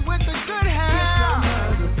Becky with the good hair.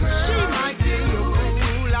 She might be your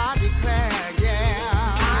fool, I declare,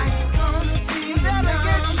 yeah. You better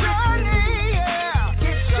get Shirley, yeah.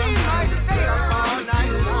 She might stay up all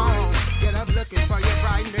night long. Get up looking for your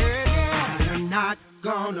bright man, yeah. I am not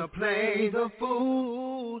gonna play the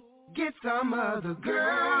fool. Get some other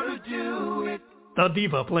girl to do it. The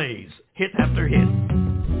Diva plays hit after hit.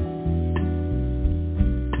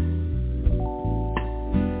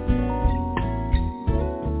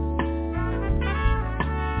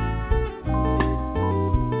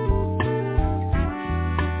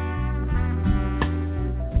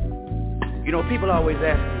 You know, people always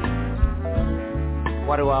ask me,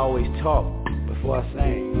 why do I always talk before I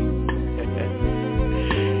sing?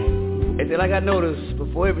 They say, like I noticed,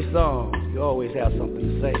 before every song, you always have something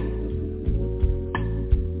to say.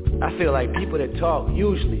 I feel like people that talk,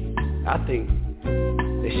 usually, I think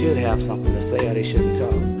they should have something to say or they shouldn't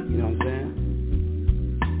talk. You know what I'm saying?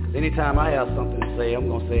 'Cause anytime I have something to say, I'm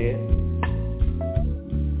going to say it.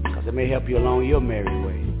 'Cause it may help you along your merry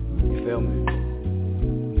way. You feel me?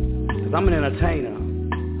 'Cause I'm an entertainer.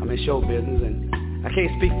 I'm in show business, and I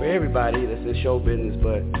can't speak for everybody that's in show business,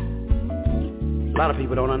 but a lot of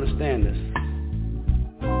people don't understand this.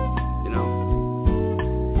 You know?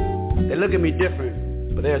 They look at me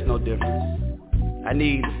different, but there's no difference. I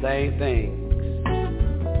need the same things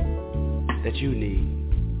that you need.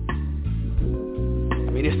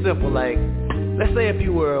 I mean, it's simple, like, let's say if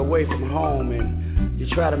you were away from home and you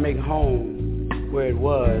try to make home where it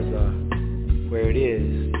was or where it is,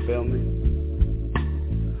 you feel me?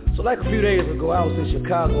 So like a few days ago, I was in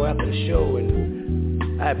Chicago after the show, and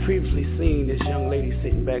I had previously seen this young lady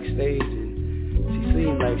sitting backstage, and she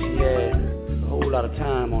seemed like she had a whole lot of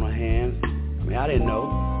time on her hands. I mean, I didn't know.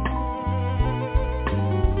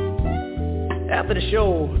 After the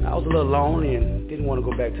show, I was a little lonely and didn't want to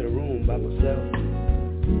go back to the room by myself.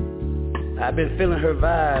 I've been feeling her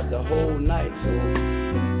vibe the whole night, so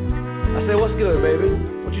I said, "What's good, baby?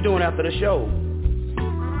 What you doing after the show?"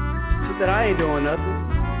 She said, "I ain't doing nothing."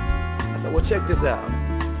 I said, "Well, check this out.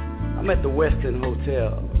 I'm at the Westin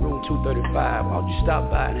Hotel, room 235. Why don't you stop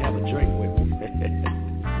by and have a drink with me?"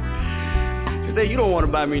 She said, "You don't want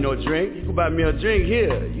to buy me no drink. You can buy me a drink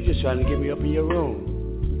here. You just trying to get me up in your room."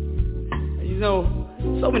 And you know,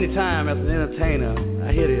 so many times as an entertainer,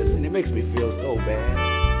 I hear this, and it makes me feel so bad.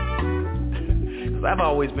 Because I've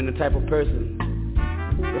always been the type of person,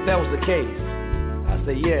 if that was the case, I'd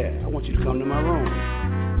say, "Yeah, I want you to come to my room."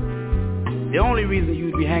 The only reason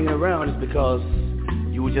you'd be hanging around is because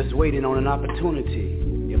you were just waiting on an opportunity,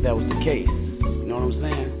 if that was the case. You know what I'm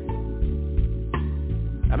saying?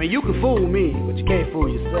 I mean, you can fool me, but you can't fool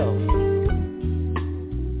yourself.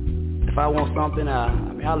 If I want something,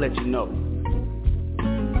 I'll let you know.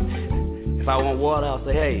 If I want water, I'll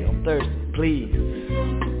say, "Hey, I'm thirsty. Please,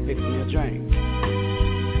 fix me a drink."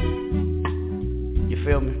 You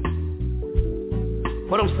feel me?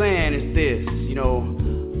 What I'm saying is this, you know,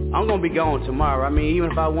 I'm going to be gone tomorrow. I mean,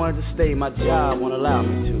 even if I wanted to stay, my job won't allow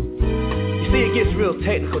me to. You see, it gets real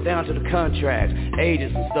technical down to the contracts,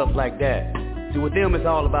 agents and stuff like that. See, with them, it's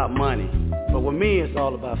all about money. But with me, it's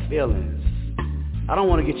all about feelings. I don't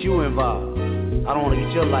want to get you involved. I don't want to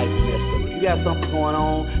get your life messed up. If you got something going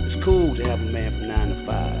on, it's cool to have a man from 9 to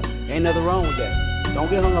 5. Ain't nothing wrong with that. Don't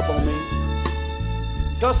get hung up on me.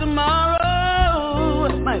 'Cause tomorrow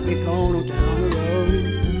might be going on down the road.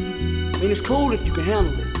 I mean, it's cool if you can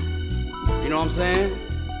handle it. You know what I'm saying?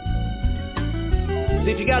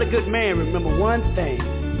 See, if you got a good man, remember one thing.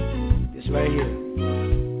 This right here.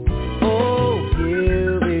 Oh,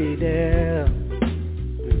 he'll be there.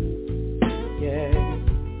 Yeah.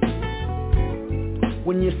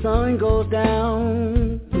 When your sun goes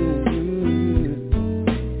down,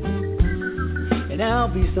 and I'll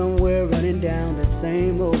be somewhere running down that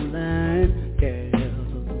same old line, yeah.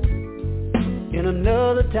 In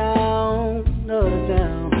another town.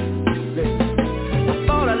 Listen, I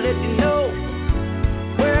thought I'd let you know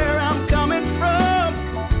where I'm coming from.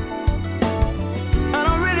 I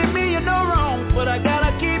don't really mean you no wrong, but I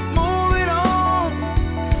gotta keep moving on.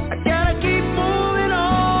 I gotta keep moving on.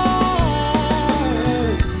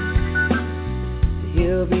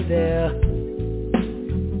 He'll be there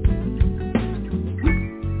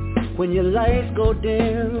when your lights go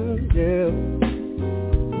dim, yeah.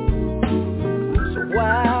 So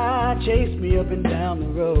why chase me up and down the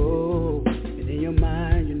road? And in your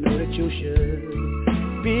mind, you know that you should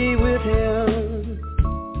be with him.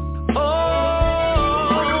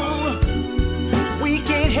 Oh, we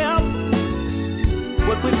can't help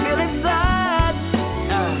what we feel inside.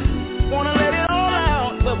 Wanna let it all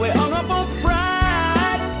out, but we're hung up on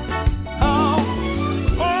pride. Oh,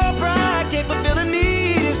 pride can't fulfill the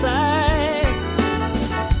need inside.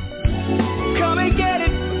 Come and get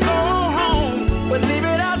it, go home, but leave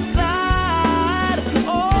it outside.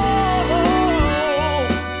 Oh,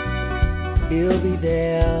 he'll be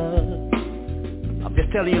there. I'm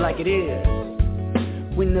just telling you like it is.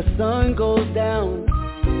 When the sun goes down,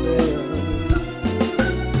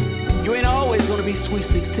 you ain't always gonna be sweet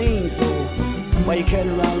 16, so why you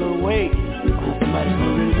carrying around a little weight? Somebody's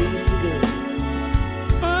gonna really do you good.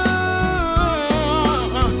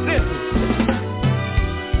 Listen,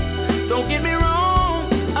 don't get me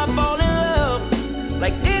wrong, I fall in love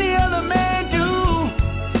like any other man do,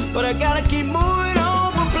 but I gotta keep moving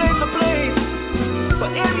on from place to place.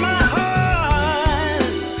 But in my heart,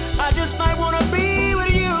 I just might wanna be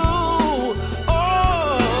with you.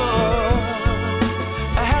 Oh,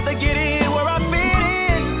 I have to get in where I fit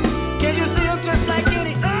in. Can you see I'm just like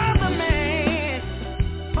any other man?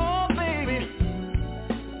 Oh, baby.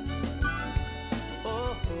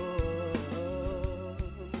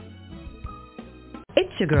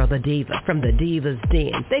 It's your girl, the Diva, from the Diva'S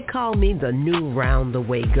Den. They call me the new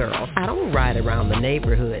round-the-way girl. I don't ride around the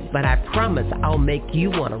neighborhood, but I promise I'll make you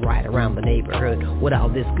want to ride around the neighborhood with all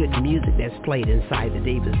this good music that's played inside the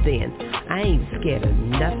Diva'S Den. I ain't scared of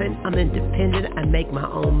nothing. I'm independent. I make my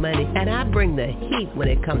own money, and I bring the heat when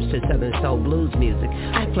it comes to Southern Soul Blues music.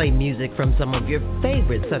 I play music from some of your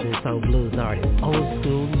favorite Southern Soul Blues artists, old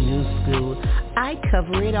school, new school. I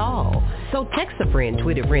cover it all. So text a friend,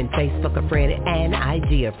 Twitter friend, Facebook a friend, and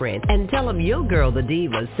IG a friend. And tell them your girl, the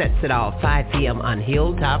diva, sets it off 5 p.m. on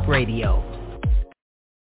Hilltop Radio.